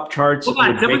pre-flop charts would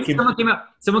make him...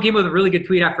 Someone came up with a really good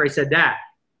tweet after I said that.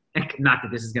 Not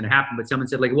that this is going to happen, but someone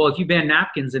said, like, well, if you ban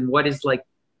napkins, then where is Doug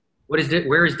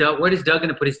going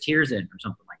to put his tears in, or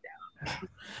something like that?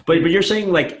 But you're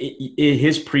saying, like,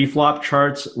 his pre-flop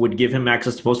charts would give him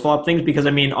access to post-flop things? Because,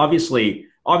 I mean, obviously,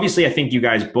 I think you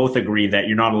guys both agree that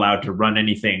you're not allowed to run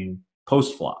anything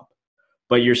post-flop.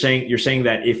 But you're saying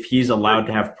that if he's allowed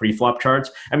to have pre-flop charts,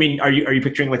 I mean, are you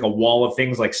picturing like a wall of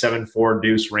things like 7-4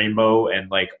 deuce rainbow and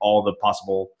like all the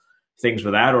possible things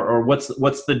for that, or what's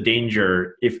the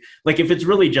danger if it's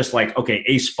really just like, okay,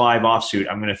 ace 5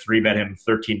 offsuit, I'm going to 3-bet him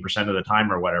 13% of the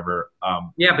time or whatever.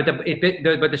 Yeah, but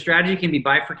the strategy can be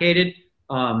bifurcated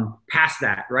past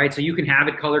that, right? So you can have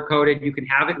it color coded, you can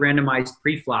have it randomized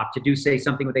pre-flop to do, say,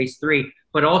 something with ace 3,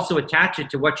 but also attach it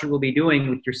to what you will be doing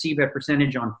with your c-bet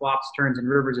percentage on flops, turns, and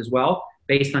rivers as well,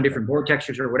 based on different board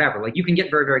textures or whatever. Like, you can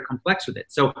get very, very complex with it.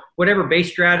 So whatever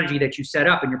base strategy that you set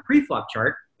up in your pre-flop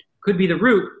chart could be the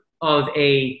root of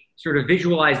a sort of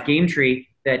visualized game tree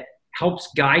that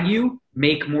helps guide you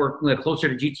make more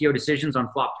closer to GTO decisions on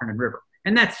flop, turn, and river.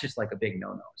 And that's just like a big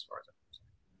no-no as far as I'm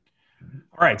concerned.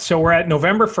 All right, so we're at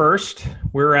November 1st.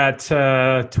 We're at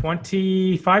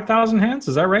 25,000 hands.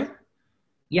 Is that right?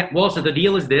 Yeah, well, so the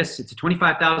deal is this. It's a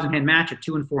 25,000 hand match at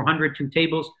 2 and 400, 2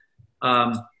 tables.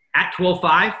 At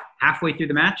 12-5, halfway through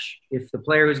the match, if the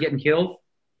player who's getting killed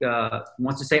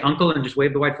wants to say uncle and just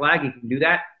wave the white flag, he can do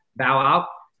that, bow out.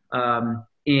 And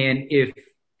if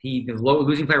the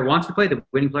losing player wants to play, the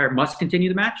winning player must continue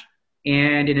the match.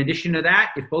 And in addition to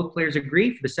that, if both players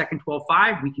agree for the second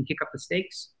 12-5, we can kick up the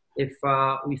stakes if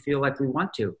we feel like we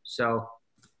want to. So,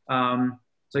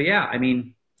 yeah, I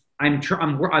mean,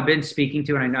 I've been speaking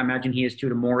to, and I imagine he is too,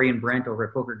 to Maury and Brent over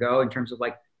at Poker Go in terms of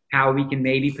like how we can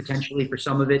maybe potentially for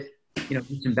some of it, do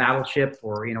some Battleship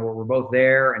or, where we're both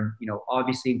there and,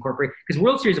 obviously incorporate, because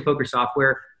World Series of Poker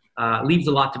software leaves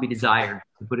a lot to be desired,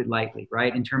 to put it lightly,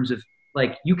 right? In terms of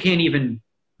like, you can't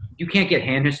get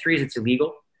hand histories. It's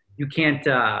illegal. You can't,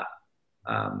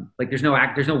 there's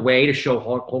no way to show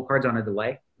hole cards on a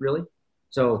delay, really.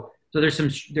 So there's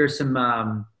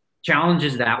some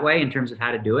challenges that way in terms of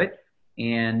how to do it.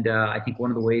 And I think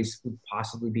one of the ways would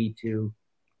possibly be to,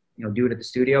 do it at the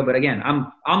studio. But again,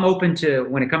 I'm open to,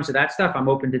 when it comes to that stuff, I'm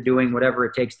open to doing whatever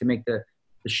it takes to make the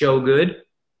show good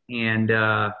and,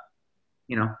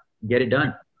 get it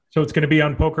done. So it's going to be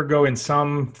on Poker Go in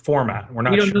some format. We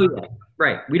don't know yet.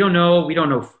 Right. We don't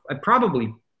know.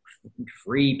 Probably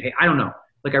free pay. I don't know.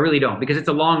 Like, I really don't, because it's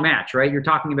a long match, right? You're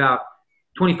talking about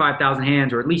 25,000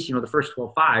 hands, or at least, the first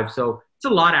 12-5. So it's a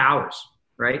lot of hours,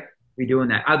 right? We're doing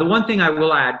that. The one thing I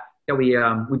will add that we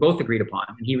both agreed upon,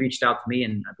 and he reached out to me,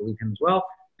 and I believe him as well,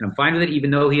 and I'm fine with it, even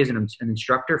though he is an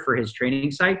instructor for his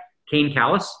training site. Kane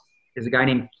Callis is a guy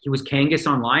he was Kangas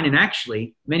online, and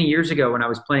actually many years ago when I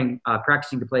was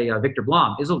practicing to play Victor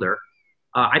Blom, Isildur,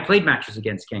 I played matches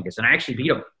against Kangas, and I actually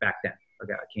beat him back then.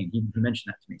 Kane, he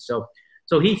mentioned that to me. So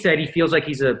he said he feels like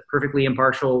he's a perfectly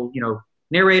impartial,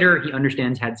 narrator. He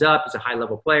understands heads up. He's a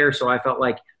high-level player. So I felt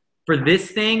like for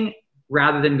this thing,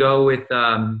 rather than go with,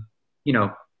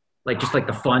 just like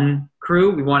the fun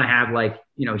crew, we want to have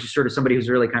just sort of somebody who's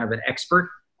really kind of an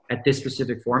expert at this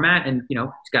specific format. And,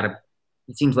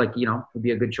 it seems like, would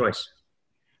be a good choice.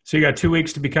 So you got 2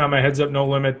 weeks to become a heads up, no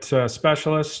limit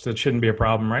specialist. That shouldn't be a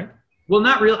problem, right? Well,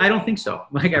 not really. I don't think so.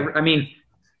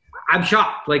 I'm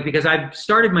shocked, because I've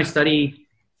started my study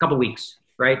a couple weeks,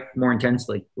 right? More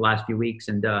intensely the last few weeks.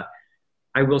 And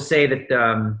I will say that,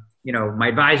 my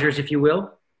advisors, if you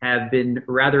will, have been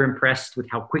rather impressed with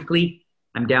how quickly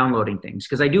I'm downloading things.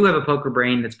 Because I do have a poker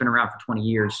brain that's been around for 20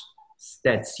 years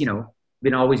that's,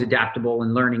 been always adaptable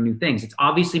and learning new things. It's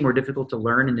obviously more difficult to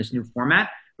learn in this new format.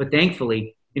 But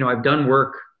thankfully, I've done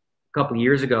work a couple of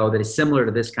years ago that is similar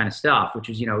to this kind of stuff, which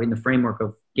is, in the framework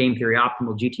of game theory,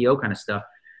 optimal GTO kind of stuff.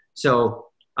 So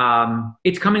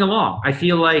it's coming along. I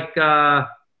feel like,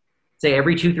 say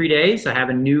every 2-3 days, I have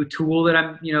a new tool that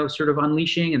I'm, sort of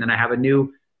unleashing. And then I have a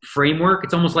new framework.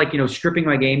 It's almost like, stripping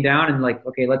my game down and like,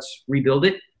 okay, let's rebuild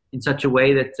it in such a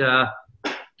way that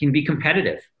can be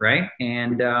competitive. Right.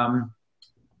 And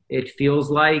it feels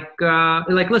like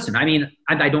listen, I'm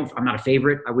not a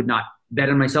favorite. I would not bet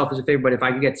on myself as a favorite, but if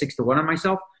I could get 6-1 on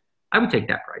myself, I would take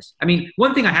that price.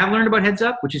 One thing I have learned about heads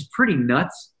up, which is pretty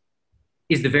nuts,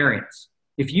 is the variance.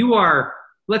 If you are,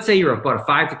 let's say you're about a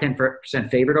 5 to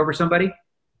 10% favorite over somebody,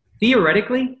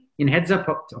 theoretically, in heads up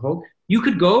to hold, you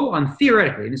could go on,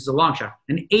 theoretically, and this is a long shot,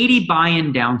 an 80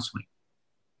 buy-in downswing.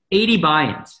 80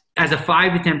 buy-ins as a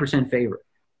 5 to 10% favorite.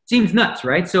 Seems nuts,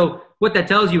 right? So what that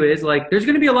tells you is, there's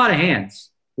going to be a lot of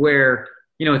hands where,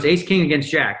 it's ace-king against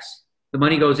jacks. The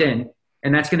money goes in,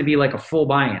 and that's going to be like a full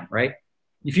buy-in, right?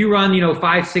 If you run,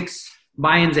 5-6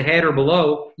 buy-ins ahead or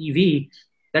below EV,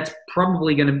 that's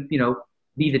probably going to,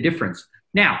 be the difference.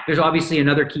 Now, there's obviously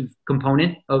another key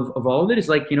component of all of it is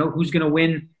who's going to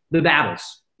win the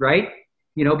battles, right?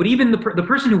 But even the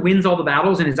person who wins all the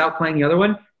battles and is outplaying the other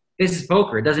one, this is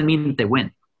poker. It doesn't mean that they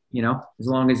win, as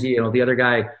long as, the other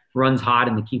guy runs hot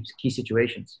in the key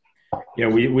situations. Yeah,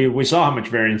 we saw how much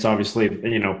variance, obviously,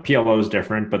 PLO is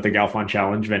different, but the Galfond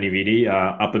challenge, Veni Vidi,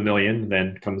 up 1 million,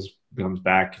 then comes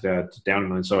back to down 1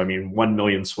 million. So, 1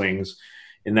 million swings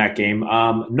in that game.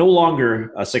 No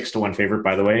longer a 6-1 favorite,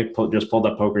 by the way. Just pulled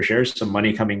up Poker Shares. Some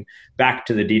money coming back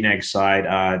to the Dnegs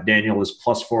side. Daniel is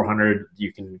plus 400.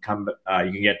 You can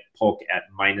get Polk at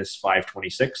minus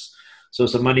 526. So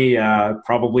some money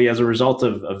probably as a result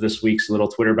of this week's little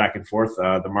Twitter back and forth.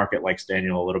 The market likes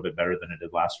Daniel a little bit better than it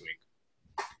did last week.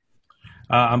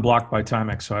 I'm blocked by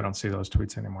Timex, so I don't see those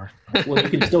tweets anymore. Well, you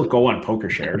can still go on Poker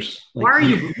Shares. Why are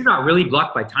you're not really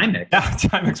blocked by Timex? Yeah,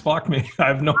 Timex blocked me. I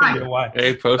have no idea why.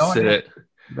 He posted it.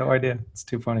 No idea. It's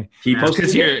too funny. He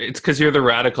posted it? It's because you're the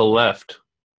radical left.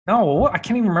 No, I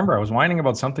can't even remember. I was whining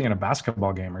about something in a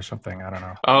basketball game or something. I don't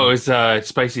know. Oh, it was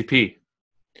Spicy P.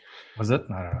 Was it?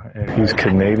 I don't know. He's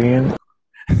Canadian.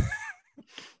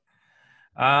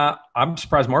 I'm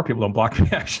surprised more people don't block me,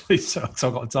 actually. So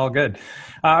it's all good.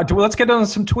 Let's get on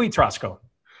some tweets, Roscoe.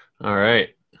 All right.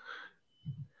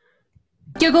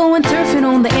 You're going surfing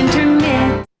on the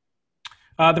internet.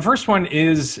 The first one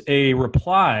is a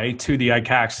reply to the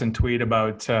Haxton tweet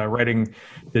about writing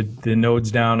the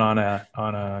nodes down on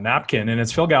a napkin, and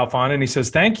it's Phil Galfond, and he says,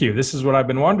 "Thank you. This is what I've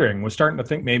been wondering. Was starting to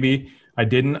think maybe I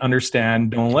didn't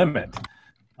understand no limit."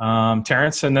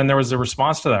 Terrence, and then there was a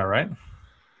response to that, right?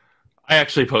 I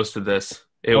actually posted this.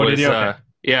 It Oh, was did you? Okay.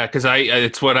 yeah, because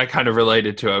it's what I kind of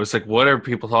related to. I was like, what are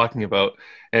people talking about?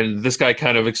 And this guy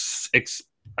kind of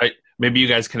maybe you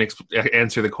guys can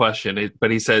answer the question,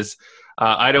 but he says,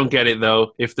 I don't get it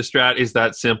though. If the strat is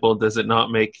that simple, does it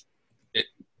not make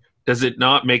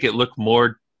it look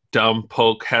more dumb?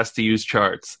 Polk has to use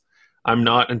charts. I'm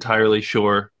not entirely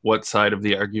sure what side of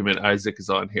the argument Isaac is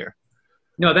on here.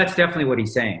 No, that's definitely what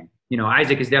he's saying.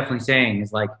 Isaac is definitely saying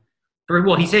is like,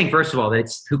 he's saying first of all that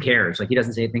it's who cares. Like he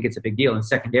doesn't think it's a big deal, and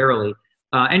secondarily,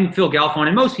 and Phil Galfond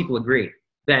and most people agree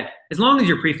that as long as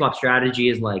your pre-flop strategy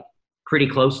is like pretty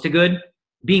close to good,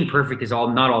 being perfect is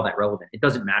not all that relevant. It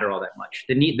doesn't matter all that much.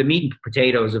 The meat and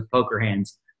potatoes of poker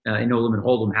hands in No Limit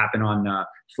Hold'em happen on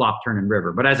flop, turn, and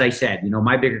river. But as I said,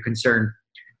 my bigger concern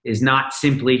is not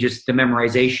simply just the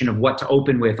memorization of what to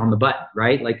open with on the button,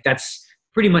 right? Like that's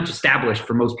pretty much established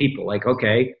for most people. Like,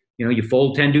 okay, you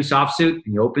fold 10 deuce offsuit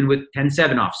and you open with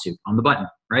 10-7 offsuit on the button,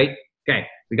 right? Okay,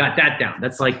 we got that down.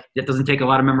 That doesn't take a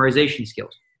lot of memorization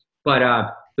skills.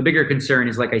 But the bigger concern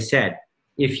is, like I said,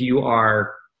 if you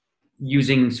are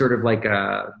using sort of like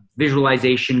a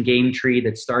visualization game tree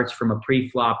that starts from a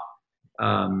pre-flop,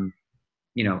 sort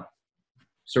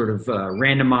of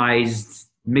randomized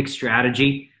mixed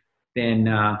strategy, then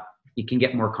it can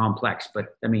get more complex. But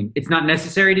I mean, it's not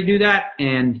necessary to do that.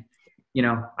 And,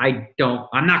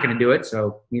 I'm not going to do it.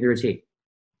 So neither is he.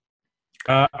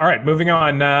 All right, moving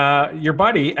on. Your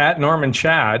buddy at Norman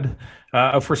Chad,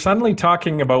 if we're suddenly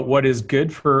talking about what is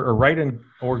good for or right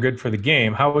or good for the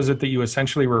game, how was it that you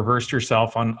essentially reversed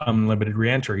yourself on unlimited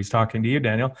reentry? He's talking to you,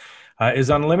 Daniel. Is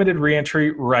unlimited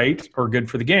reentry right or good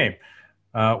for the game?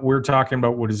 We're talking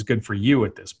about what is good for you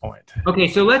at this point. Okay,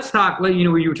 so let's talk.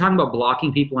 You were talking about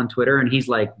blocking people on Twitter, and he's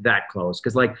like that close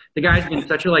because like the guy's been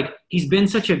he's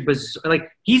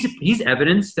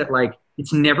evidence that like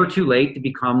it's never too late to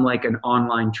become like an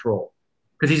online troll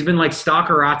because he's been like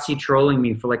stalkerazzi trolling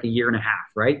me for like a year and a half,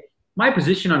 right? My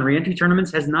position on reentry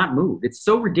tournaments has not moved. It's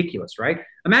so ridiculous, right?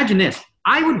 Imagine this: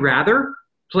 I would rather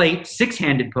play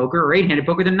 6-handed poker or 8-handed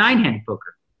poker than 9-handed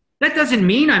poker. That doesn't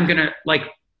mean I'm gonna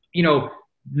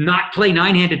not play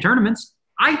 9-handed tournaments.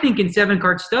 I think in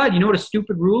 7-card stud, you know what a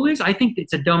stupid rule is? I think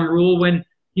it's a dumb rule when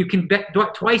you can bet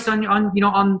twice on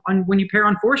when you pair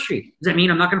on 4th Street. Does that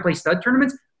mean I'm not going to play stud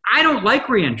tournaments? I don't like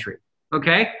reentry.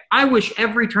 Okay, I wish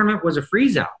every tournament was a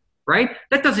freeze out. Right?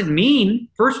 That doesn't mean,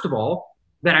 first of all,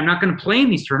 that I'm not going to play in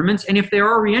these tournaments. And if there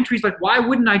are reentries, like why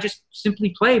wouldn't I just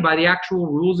simply play by the actual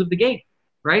rules of the game?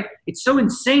 Right? It's so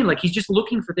insane. Like he's just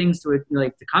looking for things to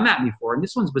come at me for, and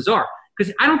this one's bizarre.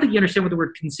 Because I don't think you understand what the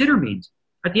word consider means.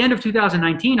 At the end of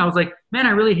 2019, I was like, man,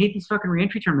 I really hate these fucking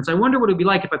reentry tournaments. I wonder what it would be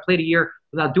like if I played a year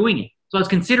without doing it. So I was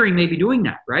considering maybe doing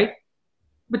that, right?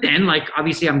 But then,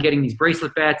 obviously I'm getting these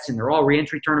bracelet bets, and they're all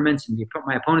reentry tournaments, and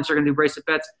my opponents are going to do bracelet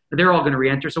bets, and they're all going to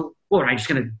reenter. So what, am I just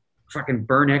going to fucking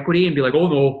burn equity and be like, oh,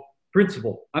 no,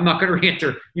 principal, I'm not going to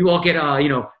reenter. You all get,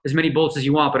 as many bullets as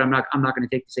you want, but I'm not going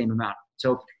to take the same amount.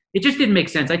 So it just didn't make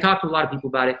sense. I talked to a lot of people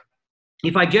about it.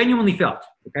 If I genuinely felt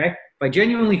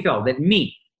that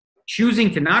me choosing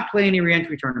to not play any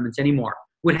reentry tournaments anymore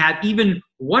would have even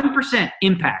 1%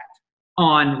 impact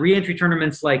on reentry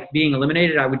tournaments being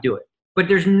eliminated, I would do it. But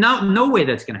there's no way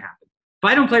that's going to happen. If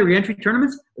I don't play reentry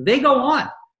tournaments, they go on,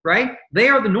 right? They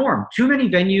are the norm. Too many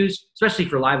venues, especially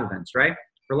for live events, right?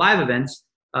 For live events,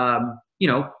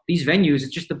 these venues,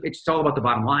 it's all about the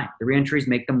bottom line. The reentries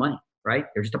make them money, right?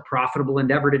 They're just a profitable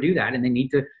endeavor to do that, and they need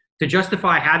to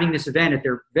justify having this event at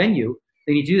their venue.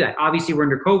 They need to do that. Obviously, we're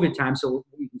under COVID time, so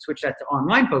we can switch that to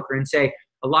online poker and say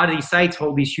a lot of these sites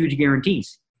hold these huge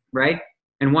guarantees, right?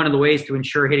 And one of the ways to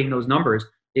ensure hitting those numbers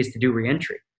is to do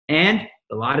reentry. And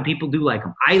a lot of people do like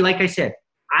them. Like I said,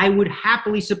 I would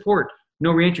happily support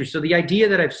no reentry. So the idea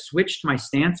that I've switched my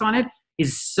stance on it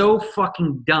is so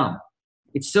fucking dumb.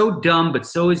 It's so dumb, but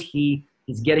so is he.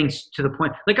 He's getting to the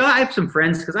point. I have some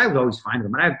friends, because I was always fine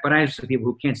with them, but I have some people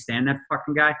who can't stand that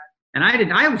fucking guy. And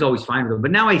I was always fine with him,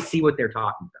 but now I see what they're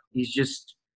talking about. He's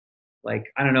just I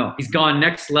don't know. He's gone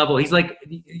next level. He's like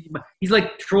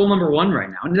troll number 1 right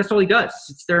now, and that's all he does.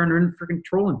 Sits there and freaking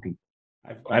trolling people.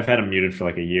 I've had him muted for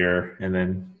a year, and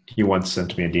then he once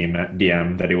sent me a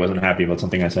DM that he wasn't happy about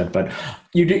something I said. But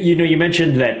you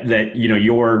mentioned that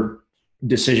your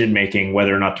decision making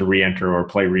whether or not to re-enter or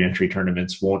play re-entry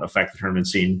tournaments won't affect the tournament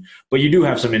scene. But you do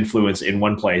have some influence in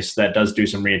one place that does do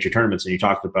some re-entry tournaments, and you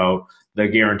talked about the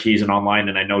guarantees and online,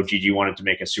 and I know GG wanted to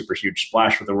make a super huge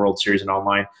splash for the World Series and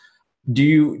online. Do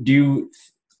you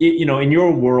in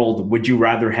your world, would you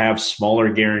rather have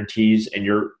smaller guarantees and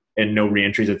no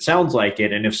re-entries? It sounds like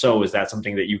it, and if so, is that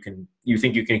something that you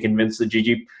think you can convince the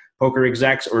GG poker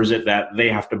execs, or is it that they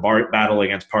have to battle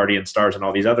against Party and Stars and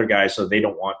all these other guys, so they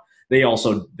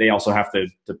also have to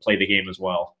play the game as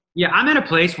well? Yeah, I'm at a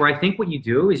place where I think what you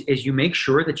do is you make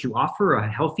sure that you offer a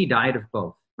healthy diet of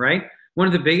both, right?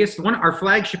 Our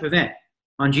flagship event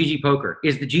on GG Poker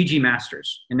is the GG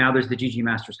Masters, and now there's the GG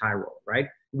Masters High Roll, right?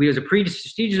 We was a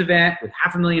prestigious event with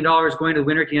 $500,000 going to the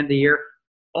winner at the end of the year,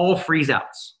 all freeze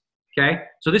outs, okay?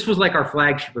 So this was like our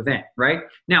flagship event, right?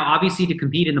 Now, obviously, to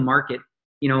compete in the market,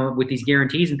 with these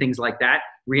guarantees and things like that,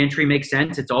 re-entry makes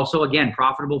sense. It's also, again,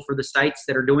 profitable for the sites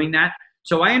that are doing that.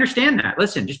 So I understand that.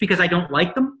 Listen, just because I don't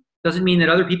like them doesn't mean that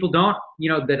other people don't,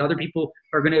 that other people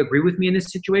are going to agree with me in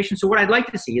this situation. So what I'd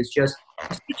like to see is just,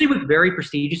 especially with very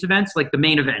prestigious events, like the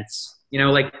main events,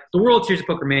 like the World Series of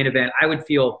Poker main event, I would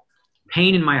feel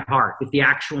pain in my heart if the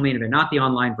actual main event, not the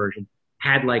online version,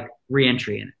 had like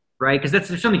re-entry in it, right? Because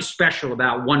there's something special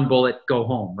about one bullet, go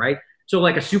home, right? So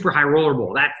like a super high roller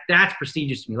bowl, that's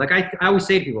prestigious to me. Like I always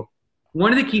say to people,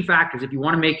 one of the key factors if you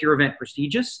want to make your event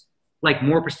prestigious, like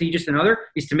more prestigious than other,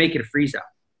 is to make it a freeze out.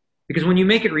 Because when you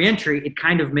make it re-entry, it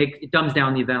kind of it dumbs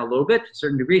down the event a little bit to a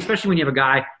certain degree, especially when you have a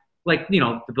guy like,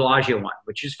 the Bellagio one,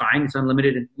 which is fine. It's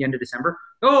unlimited at the end of December.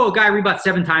 Oh, a guy rebut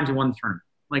 7 times and won the tournament.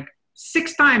 Like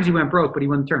 6 times he went broke, but he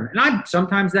won the tournament. And I'm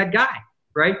sometimes that guy,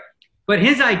 right? But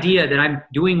his idea that I'm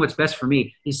doing what's best for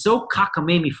me is so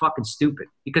cockamamie fucking stupid.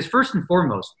 Because first and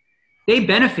foremost, they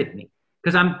benefit me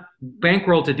because I'm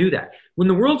bankrolled to do that. When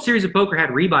the World Series of Poker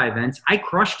had rebuy events, I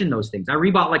crushed in those things. I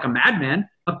rebought like a madman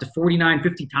up to 49,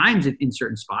 50 times in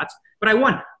certain spots, but I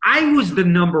won. I was the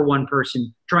number one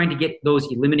person trying to get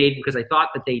those eliminated because I thought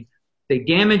that they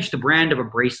damaged the brand of a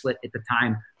bracelet at the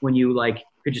time when you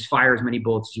could just fire as many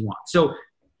bullets as you want. So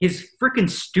his freaking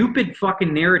stupid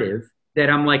fucking narrative that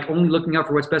I'm only looking out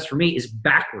for what's best for me is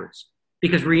backwards,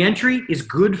 because re-entry is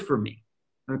good for me.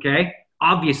 Okay.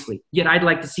 Obviously, yet I'd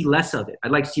like to see less of it.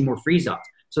 I'd like to see more freeze-ups.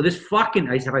 So this fucking,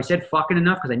 have I said fucking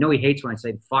enough? Because I know he hates when I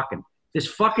say fucking. This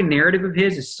fucking narrative of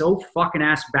his is so fucking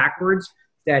ass backwards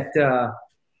that,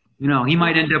 he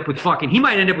might end up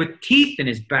with teeth in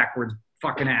his backwards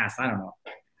fucking ass. I don't know.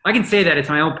 I can say that. It's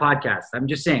my own podcast. I'm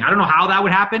just saying. I don't know how that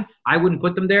would happen. I wouldn't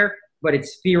put them there, but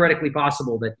it's theoretically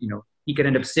possible that, he could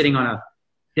end up sitting on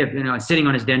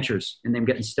his dentures and then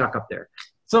getting stuck up there.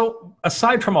 So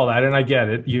aside from all that, and I get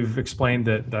it, you've explained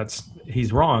that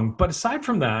he's wrong, but aside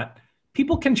from that,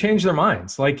 people can change their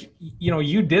minds.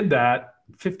 You did that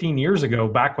 15 years ago,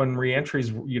 back when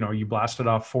re-entries, you blasted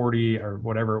off 40 or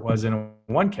whatever it was in a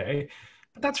 1K,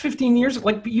 but that's 15 years.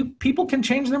 People can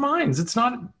change their minds.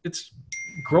 It's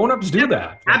grown-ups do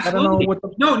that. Absolutely.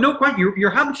 No question.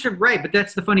 You're 100% right, but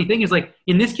that's the funny thing is,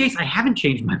 in this case, I haven't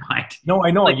changed my mind. No,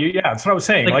 I know. That's what I was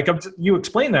saying. You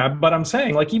explained that, but I'm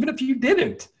saying, even if you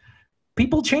didn't,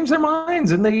 people change their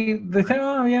minds and they think,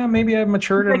 oh yeah, maybe I've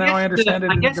matured and now I understand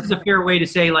it. I guess it's a fair way to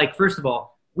say, first of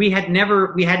all, we hadn't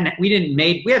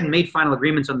made final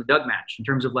agreements on the Doug match in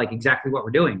terms of exactly what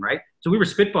we're doing, right? So we were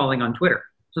spitballing on Twitter.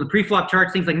 So the pre-flop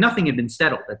charts, things nothing had been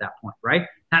settled at that point, right?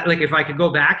 If I could go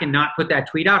back and not put that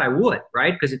tweet out, I would,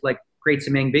 right? Because it creates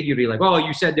some ambiguity, oh,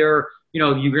 you said you're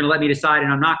going to let me decide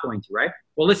and I'm not going to, right?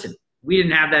 Well, listen, we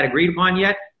didn't have that agreed upon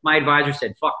yet. My advisor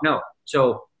said, fuck no.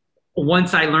 So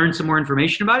once I learned some more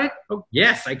information about it, oh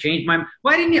yes, I changed my mind.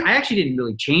 Well, I actually didn't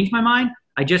really change my mind.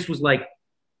 I just was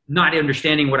not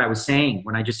understanding what I was saying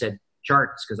when I just said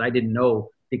charts, because I didn't know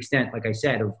the extent, like I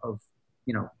said, of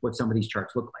what some of these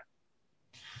charts look like.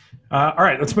 All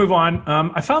right, let's move on.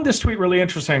 I found this tweet really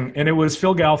interesting, and it was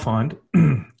Phil Galfond,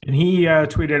 and he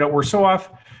tweeted out,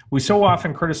 we so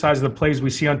often criticize the plays we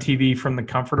see on TV from the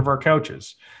comfort of our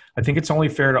couches. I think it's only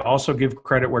fair to also give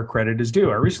credit where credit is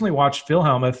due. I recently watched Phil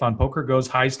Hellmuth on Poker Go's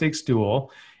High Stakes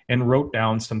Duel and wrote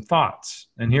down some thoughts.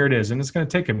 And here it is, and it's going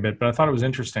to take a bit, but I thought it was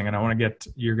interesting, and I want to get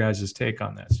your guys' take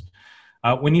on this.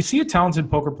 When you see a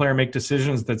talented poker player make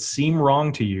decisions that seem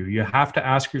wrong to you, you have to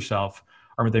ask yourself,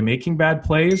 are they making bad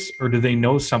plays, or do they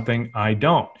know something I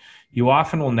don't? You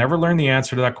often will never learn the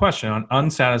answer to that question.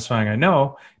 Unsatisfying, I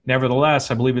know.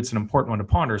 Nevertheless, I believe it's an important one to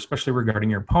ponder, especially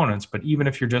regarding your opponents. But even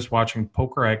if you're just watching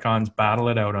poker icons battle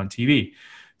it out on TV,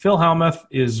 Phil Hellmuth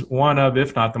is one of,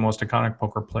 if not the most iconic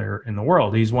poker player in the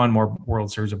world. He's won more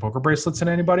World Series of Poker bracelets than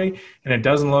anybody, and it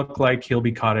doesn't look like he'll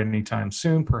be caught anytime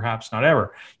soon, perhaps not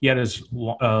ever. Yet,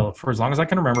 for as long as I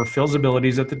can remember, Phil's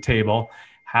abilities at the table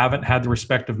haven't had the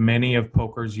respect of many of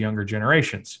poker's younger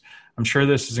generations. I'm sure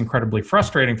this is incredibly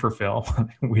frustrating for Phil.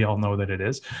 We all know that it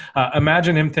is.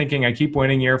 Imagine him thinking, I keep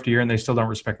winning year after year and they still don't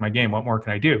respect my game. What more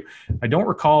can I do? I don't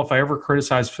recall if I ever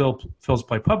criticized Phil's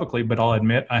play publicly, but I'll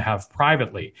admit I have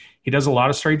privately. He does a lot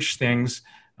of strange things,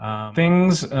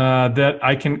 that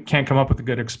I can't come up with a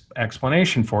good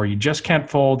explanation for. You just can't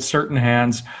fold certain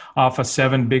hands off a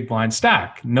 7 big blind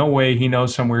stack. No way he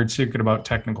knows some weird secret about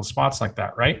technical spots like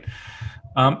that, right?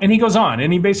 And he goes on,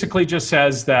 and he basically just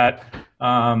says that,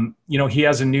 he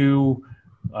has a new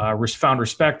found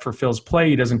respect for Phil's play.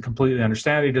 He doesn't completely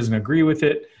understand it. He doesn't agree with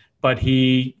it, but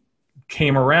he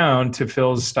came around to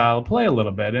Phil's style of play a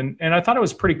little bit. And I thought it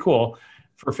was pretty cool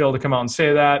for Phil to come out and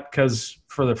say that, because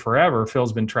for forever,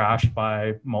 Phil's been trashed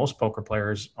by most poker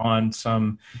players on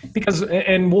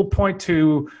and we'll point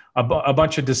to a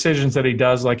bunch of decisions that he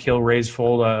does, like he'll raise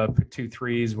fold 2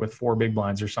 3s with 4 big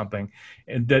blinds or something.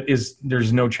 And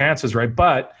there's no chances, right?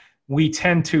 But we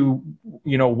tend to,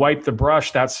 wipe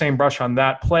that same brush on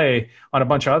that play on a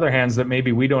bunch of other hands that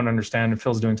maybe we don't understand, and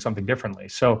Phil's doing something differently.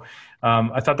 So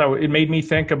I thought that it made me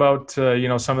think about,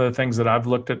 some of the things that I've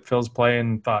looked at Phil's play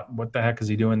and thought, what the heck is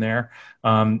he doing there?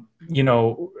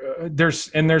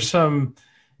 There's some,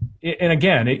 and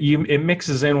again, it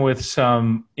mixes in with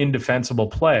some indefensible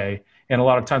play. And a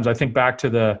lot of times I think back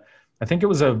to I think it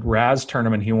was a Raz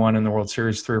tournament he won in the World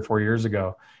Series 3 or 4 years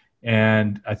ago.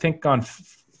 And I think on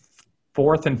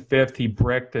 4th and 5th, he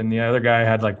bricked, and the other guy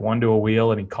had like 1 to a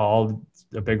wheel, and he called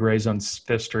a big raise on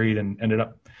 5th Street and ended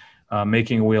up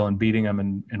making a wheel and beating him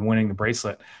and winning the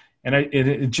bracelet. And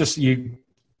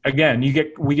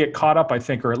we get caught up, I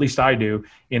think, or at least I do,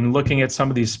 in looking at some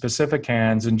of these specific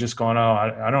hands and just going,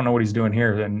 I don't know what he's doing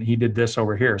here, and he did this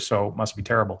over here, so it must be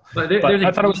terrible. But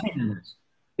I thought it was neat.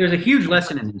 There's a huge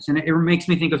lesson in this, and it makes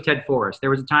me think of Ted Forrest. There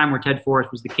was a time where Ted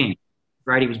Forrest was the king,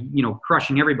 right? He was,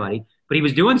 crushing everybody. But he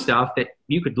was doing stuff that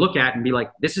you could look at and be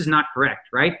like, this is not correct,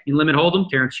 right? In limit hold'em,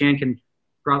 Terrence Chan can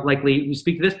likely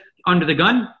speak to this. Under the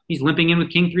gun, he's limping in with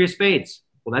king 3 of spades.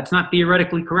 Well, that's not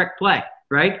theoretically correct play,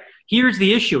 right? Here's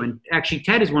the issue, and actually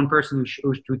Ted is one person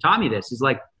who taught me this, is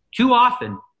like too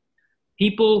often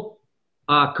people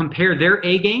compare their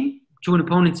A game to an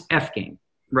opponent's F game,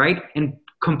 right? And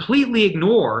completely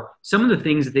ignore some of the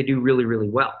things that they do really, really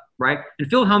well, right? And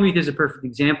Phil Hellmuth is a perfect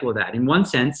example of that. In one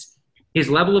sense, his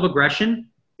level of aggression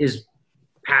is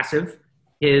passive.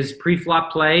 His pre-flop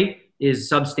play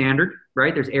is substandard,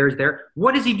 right? There's errors there.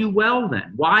 What does he do well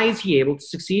then? Why is he able to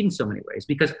succeed in so many ways?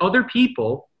 Because other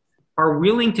people are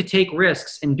willing to take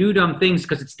risks and do dumb things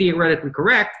because it's theoretically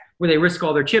correct, where they risk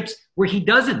all their chips, where he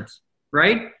doesn't,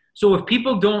 right? So if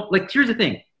people don't, here's the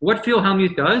thing. What Phil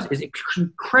Hellmuth does is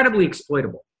incredibly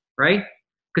exploitable, right?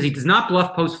 Because he does not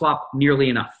bluff post-flop nearly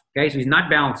enough, okay? So he's not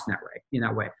balanced in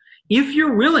that way. If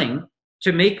you're willing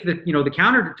to make the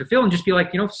counter to Phil and just be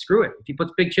like, screw it. If he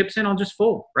puts big chips in, I'll just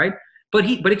fold, right? But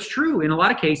it's true. In a lot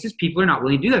of cases, people are not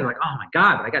willing to do that. They're like, oh my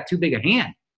God, but I got too big a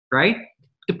hand, right?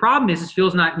 The problem is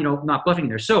Phil's not bluffing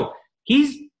there. So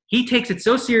he takes it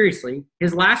so seriously,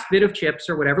 his last bit of chips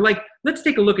or whatever. Let's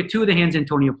take a look at 2 of the hands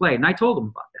Antonio played, and I told him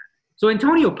about that. So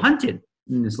Antonio punted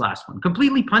in this last one,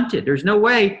 completely punted. There's no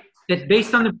way that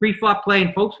based on the pre-flop play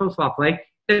and post-flop play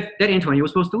that Antonio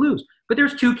was supposed to lose. But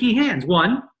there's 2 key hands.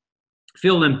 One,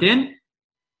 Phil limped in.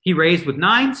 He raised with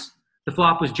 9s. The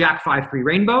flop was Jack 5-3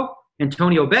 rainbow.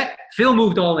 Antonio bet. Phil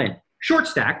moved all in. Short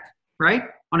stacked, right?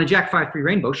 On a Jack 5-3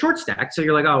 rainbow. Short stacked. So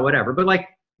you're like, oh, whatever. But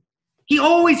he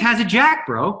always has a Jack,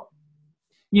 bro.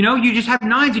 You just have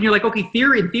 9s and you're like, okay,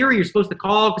 in theory, you're supposed to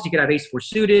call because you could have Ace-4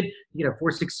 suited. You could have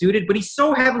 4-6 suited. But he's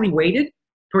so heavily weighted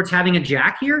towards having a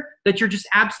Jack here that you're just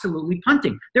absolutely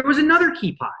punting. There was another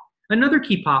key pot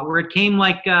where it came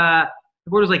the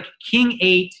board was King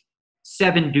 8,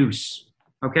 7 deuce,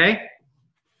 okay?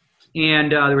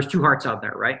 And there was 2 hearts out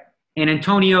there, right? And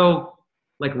Antonio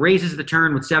raises the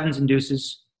turn with 7s and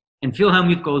deuces, and Phil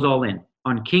Hellmuth goes all in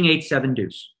on King 8, 7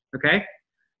 deuce, okay?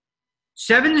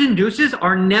 7s and deuces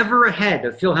are never ahead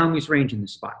of Phil Hellmuth's range in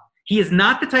this spot. He is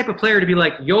not the type of player to be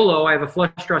like, YOLO, I have a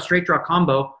flush draw, straight draw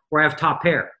combo, or I have top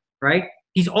pair, right?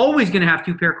 He's always going to have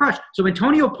 2-pair crush. So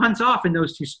Antonio punts off in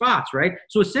those 2 spots, right?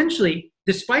 So essentially,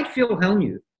 despite Phil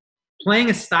Hellmuth playing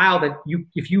a style that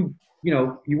if you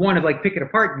want to pick it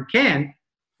apart, you can,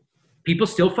 people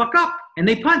still fuck up and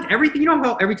they punt everything.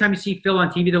 How every time you see Phil on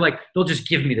TV, they're like, they'll just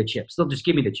give me the chips. They'll just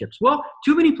give me the chips. Well,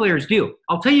 too many players do.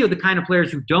 I'll tell you the kind of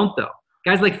players who don't though.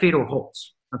 Guys like Fedor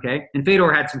Holtz, Okay, and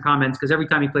Fedor had some comments because every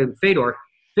time he played with Fedor,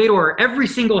 every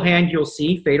single hand you'll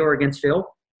see Fedor against Phil,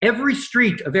 every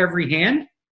street of every hand,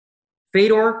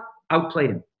 Fedor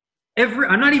outplayed him.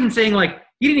 I'm not even saying like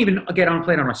he didn't even get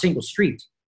outplayed on a single street.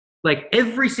 Like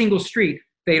every single street,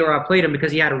 Fedor outplayed him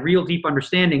because he had a real deep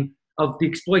understanding of the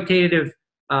exploitative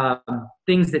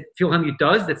things that Phil Hellmuth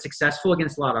does that's successful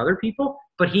against a lot of other people,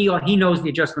 but he knows the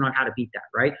adjustment on how to beat that,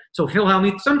 right? So Phil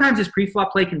Hellmuth, sometimes his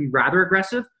pre-flop play can be rather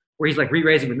aggressive, where he's like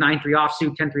re-raising with 9-3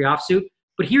 offsuit, 10-3 offsuit.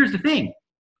 But here's the thing.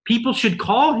 People should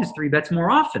call his 3-bets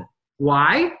more often.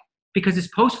 Why? Because his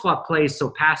post-flop play is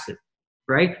so passive,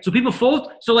 right? So people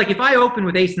fold. So like if I open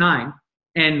with ace-9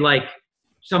 and like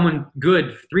someone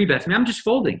good 3-bets me, I'm just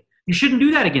folding. You shouldn't do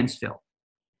that against Phil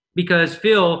because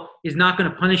Phil is not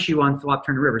going to punish you on flop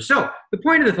turn to river. So the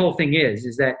point of this whole thing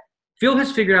is that Phil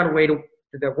has figured out a way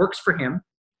that works for him.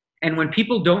 And when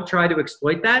people don't try to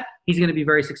exploit that, he's going to be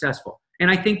very successful. And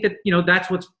I think that,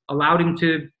 that's what's allowed him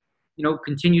to,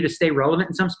 continue to stay relevant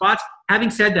in some spots.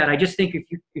 Having said that, I just think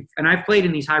and I've played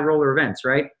in these high roller events,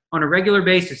 right? On a regular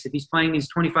basis, if he's playing these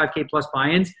 25K plus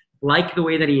buy-ins, like the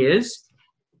way that he is,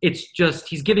 it's just,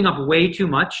 he's giving up way too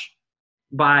much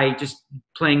by just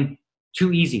playing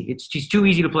too easy. He's too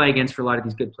easy to play against for a lot of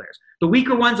these good players. The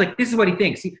weaker ones, like this is what he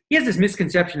thinks. He has this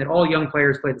misconception that all young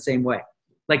players play the same way,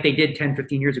 like they did 10,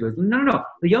 15 years ago. No.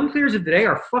 The young players of today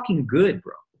are fucking good,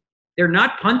 bro. They're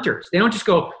not punters. They don't just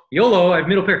go, YOLO, I have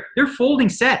middle pair. They're folding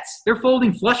sets. They're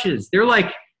folding flushes. They're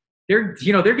like,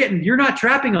 you're not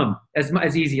trapping them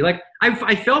as easy. Like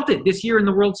I felt it this year in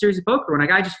the World Series of Poker when a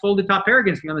guy just folded top pair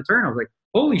against me on the turn. I was like,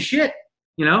 holy shit,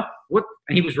 what?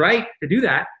 And he was right to do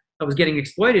that. I was getting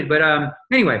exploited. But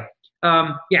anyway,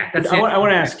 that's it. I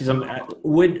want to ask you something.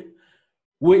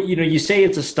 Would you say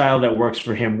it's a style that works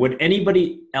for him? Would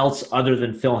anybody else other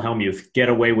than Phil Hellmuth get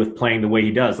away with playing the way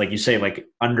he does? Like you say, like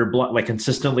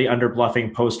consistently under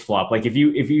bluffing post flop. Like if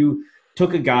you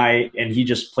took a guy and he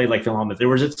just played like Phil Hellmuth, there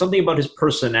was something about his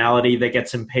personality that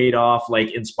gets him paid off,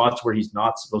 like in spots where he's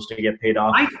not supposed to get paid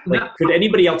off. Could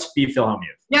anybody else be Phil Hellmuth?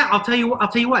 Yeah, I'll tell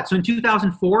you what. So in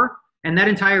 2004 and that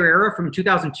entire era from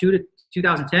 2002 to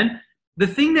 2010, the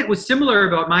thing that was similar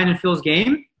about mine and Phil's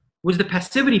game was the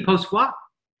passivity post flop.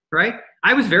 Right?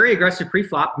 I was very aggressive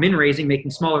pre-flop, min-raising,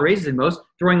 making smaller raises than most,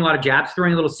 throwing a lot of jabs,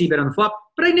 throwing a little c-bet on the flop,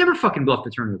 but I never fucking bluffed the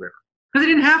turn of the river because I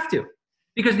didn't have to.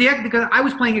 Because I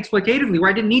was playing exploitatively where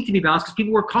I didn't need to be balanced because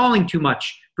people were calling too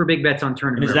much for big bets on turn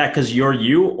of the river. Is that because you're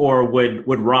you, or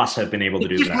would Ross have been able to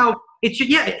do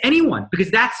that? Anyone. Because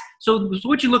so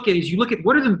what you look at is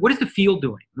what is the field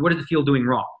doing? What is the field doing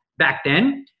wrong? Back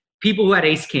then, people who had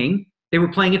ace-king, they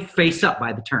were playing it face up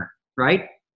by the turn, right?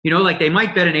 Like they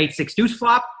might bet an 8-6 deuce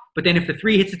flop, but then if the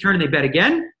 3 hits the turn and they bet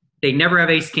again, they never have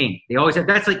ace-king. They always have.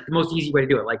 That's like the most easy way to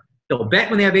do it. Like they'll bet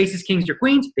when they have aces, kings, or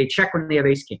queens. They check when they have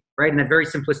ace-king, right? In that very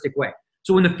simplistic way.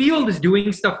 So when the field is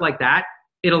doing stuff like that,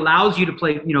 it allows you to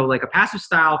play, like a passive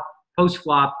style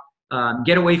post-flop,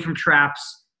 get away from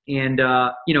traps. And,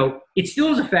 it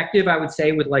still is effective, I would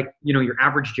say, with like, your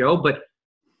average Joe. But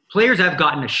players have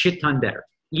gotten a shit ton better,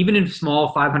 even in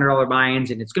small $500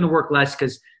 buy-ins. And it's going to work less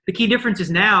because the key difference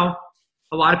is now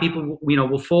a lot of people,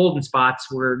 will fold in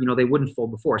spots where, they wouldn't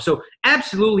fold before. So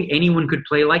absolutely anyone could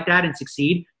play like that and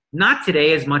succeed. Not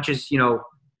today as much as,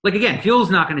 like again, Phil's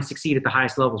not going to succeed at the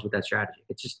highest levels with that strategy.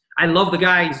 It's just, I love the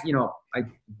guy. I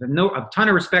know a ton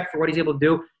of respect for what he's able to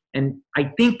do. And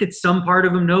I think that some part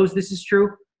of him knows this is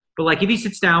true. But like if he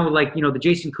sits down with like, the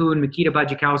Jason Kuhn, Mikita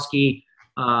Bajakowski,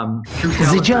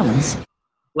 Izzy Jones,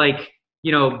 like,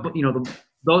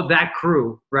 that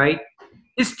crew, right?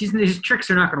 His tricks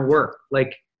are not going to work.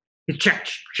 Like, his check.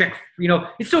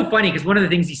 It's so funny because one of the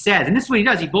things he says, and this is what he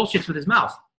does, he bullshits with his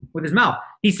mouth.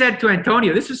 He said to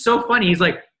Antonio, this was so funny. He's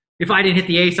like, if I didn't hit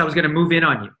the ace, I was going to move in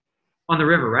on you on the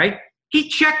river, right? He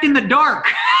checked in the dark.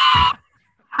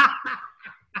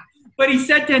 But he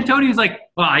said to Antonio, he's like,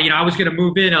 I was going to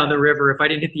move in on the river if I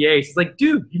didn't hit the ace. It's like,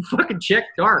 dude, you fucking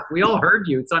checked dark. We all heard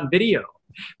you. It's on video.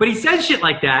 But he says shit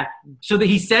like that. So that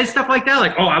he says stuff like that,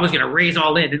 like, I was going to raise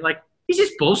all in. And like, he's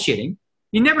just bullshitting.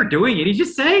 He's never doing it. He's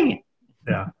just saying it.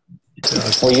 Yeah.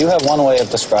 Well, you have one way of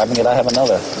describing it. I have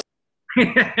another.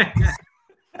 That's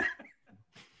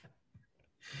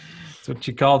what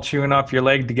you call chewing off your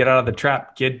leg to get out of the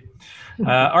trap, kid.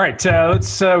 All right.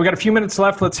 Let's. We got a few minutes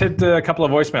left. Let's hit a couple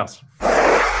of voicemails.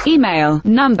 Email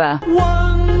number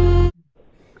 1.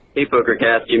 Hey,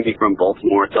 PokerCast, Jimmy from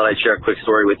Baltimore. Thought I'd share a quick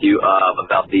story with you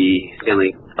about the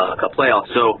Stanley Cup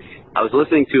playoffs. So I was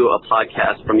listening to a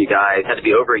podcast from you guys, had to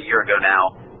be over a year ago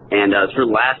now, and it's for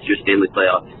last year's Stanley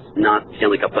Cup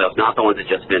playoffs, not the ones that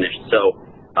just finished. So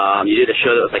you did a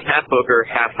show that was like half poker,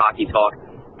 half hockey talk.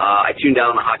 I tuned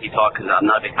out on the hockey talk because I'm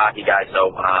not a big hockey guy,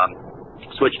 so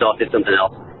switched off, did something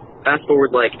else. Fast forward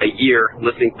like a year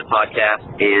listening to the podcast,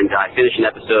 and I finish an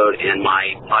episode, and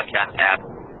my podcast app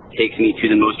takes me to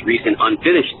the most recent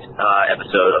unfinished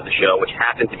episode of the show, which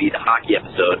happened to be the hockey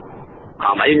episode.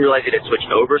 I didn't realize it had switched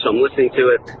over, so I'm listening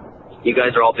to it. You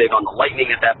guys are all big on the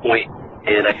Lightning at that point,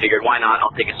 and I figured, why not?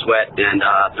 I'll take a sweat and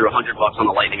threw $100 on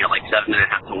the Lightning at like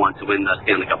 7.5 to 1 to win the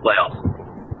Stanley Cup playoffs.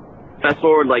 Fast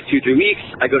forward like 2-3 weeks,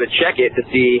 I go to check it to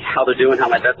see how they're doing, how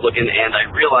my bet's looking, and I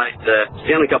realized the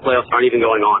Stanley Cup playoffs aren't even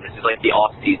going on. This is like the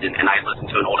off season, and I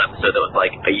listened to an old episode that was like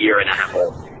a year and a half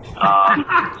old.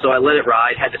 So I let it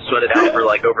ride, had to sweat it out for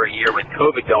like over a year with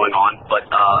COVID going on, but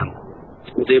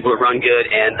was able to run good,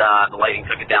 and the Lightning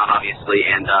took it down, obviously,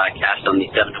 and cashed on the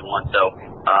 7-1. So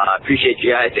appreciate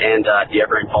you guys, and if you're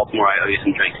ever in Baltimore, I owe you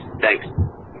some drinks. Thanks.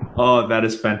 Oh, that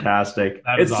is fantastic.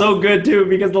 It's awesome. So good, too,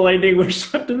 because the Lightning were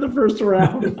swept in the first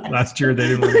round. Last year, they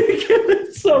didn't win.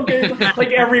 It's so good.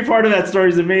 Like, every part of that story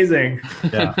is amazing.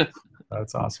 Yeah,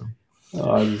 that's awesome.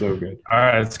 Oh, that's so good. All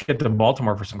right, let's get to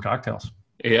Baltimore for some cocktails.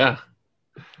 Yeah.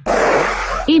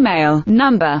 Email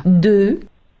number 2.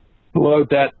 Hello,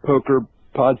 DAT Poker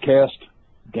Podcast.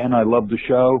 Again, I love the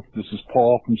show. This is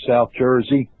Paul from South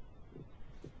Jersey.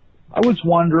 I was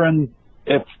wondering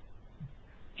if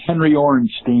Henry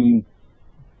Orenstein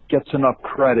gets enough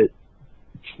credit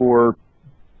for,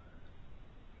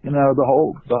 the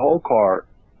whole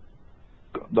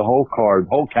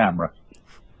camera.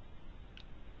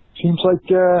 Seems like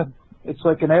it's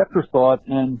like an afterthought,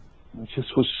 and it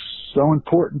just was so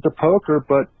important to poker,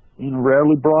 but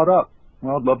rarely brought up.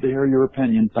 Well, I'd love to hear your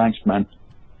opinion. Thanks, man.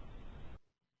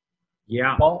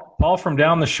 Yeah, Paul from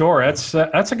down the shore. That's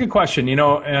a good question.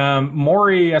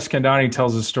 Maury Escandani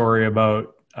tells a story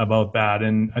about that,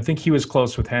 and I think he was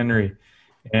close with Henry.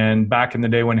 And back in the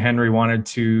day when Henry wanted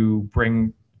to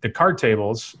bring the card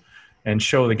tables and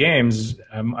show the games,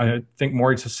 I think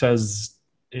Maury says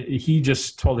he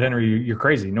just told Henry, "You're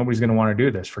crazy. Nobody's going to want to do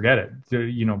this. Forget it.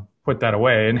 Put that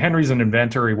away." And Henry's an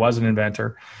inventor. He was an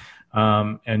inventor,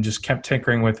 and just kept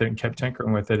tinkering with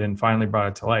it, and finally brought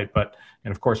it to light.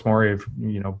 And of course, Maury,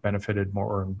 benefited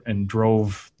more and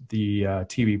drove the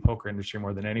TV poker industry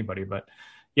more than anybody. But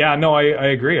yeah, no, I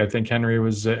agree. I think Henry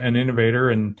was an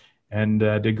innovator and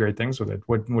did great things with it.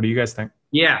 What do you guys think?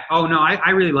 Yeah. Oh no,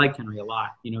 I really liked Henry a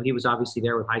lot. He was obviously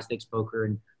there with high stakes poker,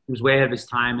 and he was way ahead of his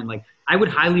time. And I would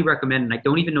highly recommend, and I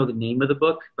don't even know the name of the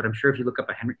book, but I'm sure if you look up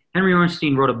Henry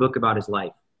Orenstein wrote a book about his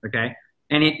life. Okay.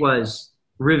 And it was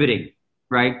riveting,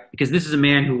 right? Because this is a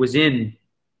man who was in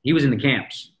the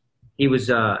camps. He's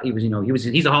a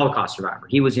Holocaust survivor.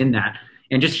 He was in that.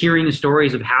 And just hearing the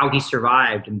stories of how he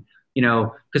survived, and,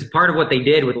 because part of what they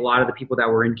did with a lot of the people that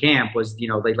were in camp was, they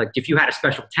if you had a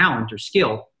special talent or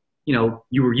skill,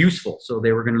 you were useful. So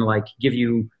they were going to give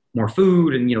you more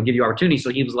food and, give you opportunity.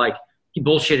 So he was he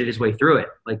bullshitted his way through it,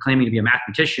 claiming to be a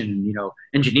mathematician and,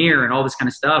 engineer and all this kind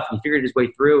of stuff. And he figured his way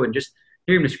through, and just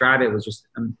hearing him describe it was just,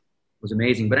 was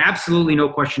amazing. But absolutely no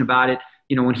question about it.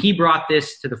 When he brought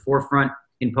this to the forefront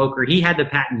in poker, he had the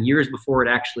patent years before it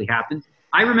actually happened.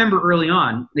 I remember early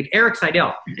on, Eric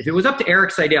Seidel, if it was up to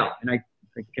Eric Seidel, and I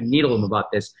can needle him about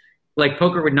this,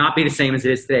 poker would not be the same as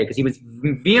it is today, because he was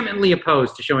vehemently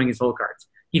opposed to showing his hole cards.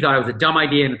 He thought it was a dumb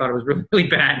idea and thought it was really, really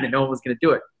bad and that no one was going to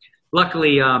do it.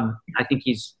 Luckily, I think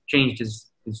he's changed his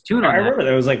tune on that. I remember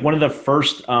there was one of the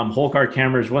first hole card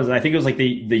cameras I think it was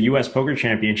the U.S. Poker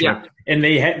Championship, yeah. And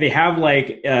they have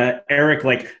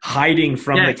Eric hiding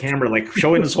from the camera,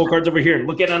 showing his hole cards over here and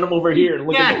looking at him over here and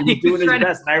looking at he's doing his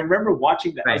best. And I remember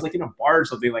watching that. Right. I was in a bar or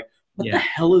something what the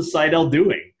hell is Seidel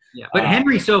doing? Yeah, but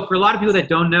Henry. So for a lot of people that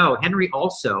don't know, Henry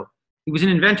also, he was an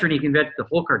inventor and he invented the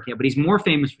hole card camp, but he's more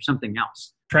famous for something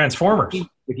else. Transformers.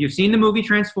 If you've seen the movie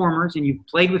Transformers and you've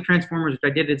played with Transformers, which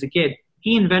I did as a kid,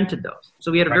 he invented those.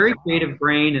 So he had a very creative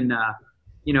brain, and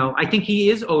I think he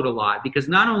is owed a lot, because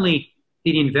not only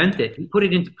did he invent it, he put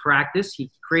it into practice.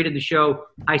 He created the show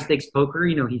High Stakes Poker.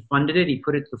 He funded it. He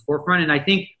put it to the forefront. And I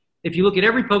think if you look at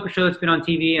every poker show that's been on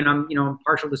TV, and I'm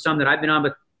partial to some that I've been on,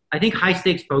 but I think High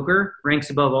Stakes Poker ranks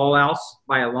above all else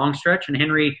by a long stretch. And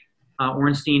Henry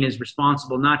Orenstein is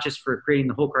responsible not just for creating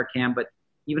the hole card cam, but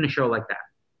even a show like that.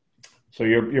 So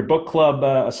your book club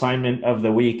assignment of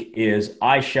the week is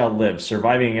I Shall Live,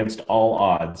 Surviving Against All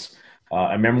Odds,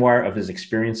 a memoir of his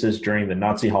experiences during the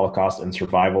Nazi Holocaust and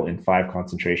survival in 5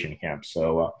 concentration camps.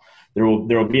 So there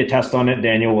will be a test on it.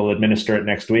 Daniel will administer it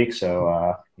next week.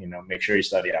 So, make sure you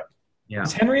study up. Yeah.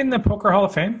 Is Henry in the Poker Hall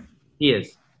of Fame? He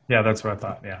is. Yeah, that's what I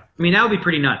thought. Yeah. I mean, that would be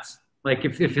pretty nuts.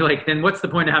 If you're then what's the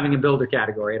point of having a builder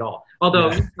category at all?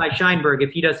 Although, like Scheinberg,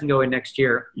 if he doesn't go in next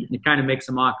year, it kind of makes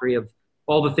a mockery of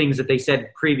all the things that they said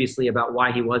previously about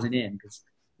why he wasn't in, because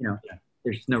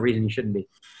there's no reason he shouldn't be.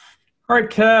 All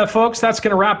right, folks, that's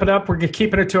going to wrap it up. We're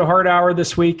keeping it to a hard hour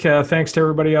this week. Thanks to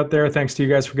everybody out there. Thanks to you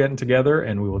guys for getting together,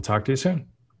 and we will talk to you soon.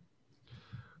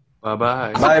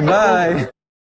 Bye-bye. Bye-bye.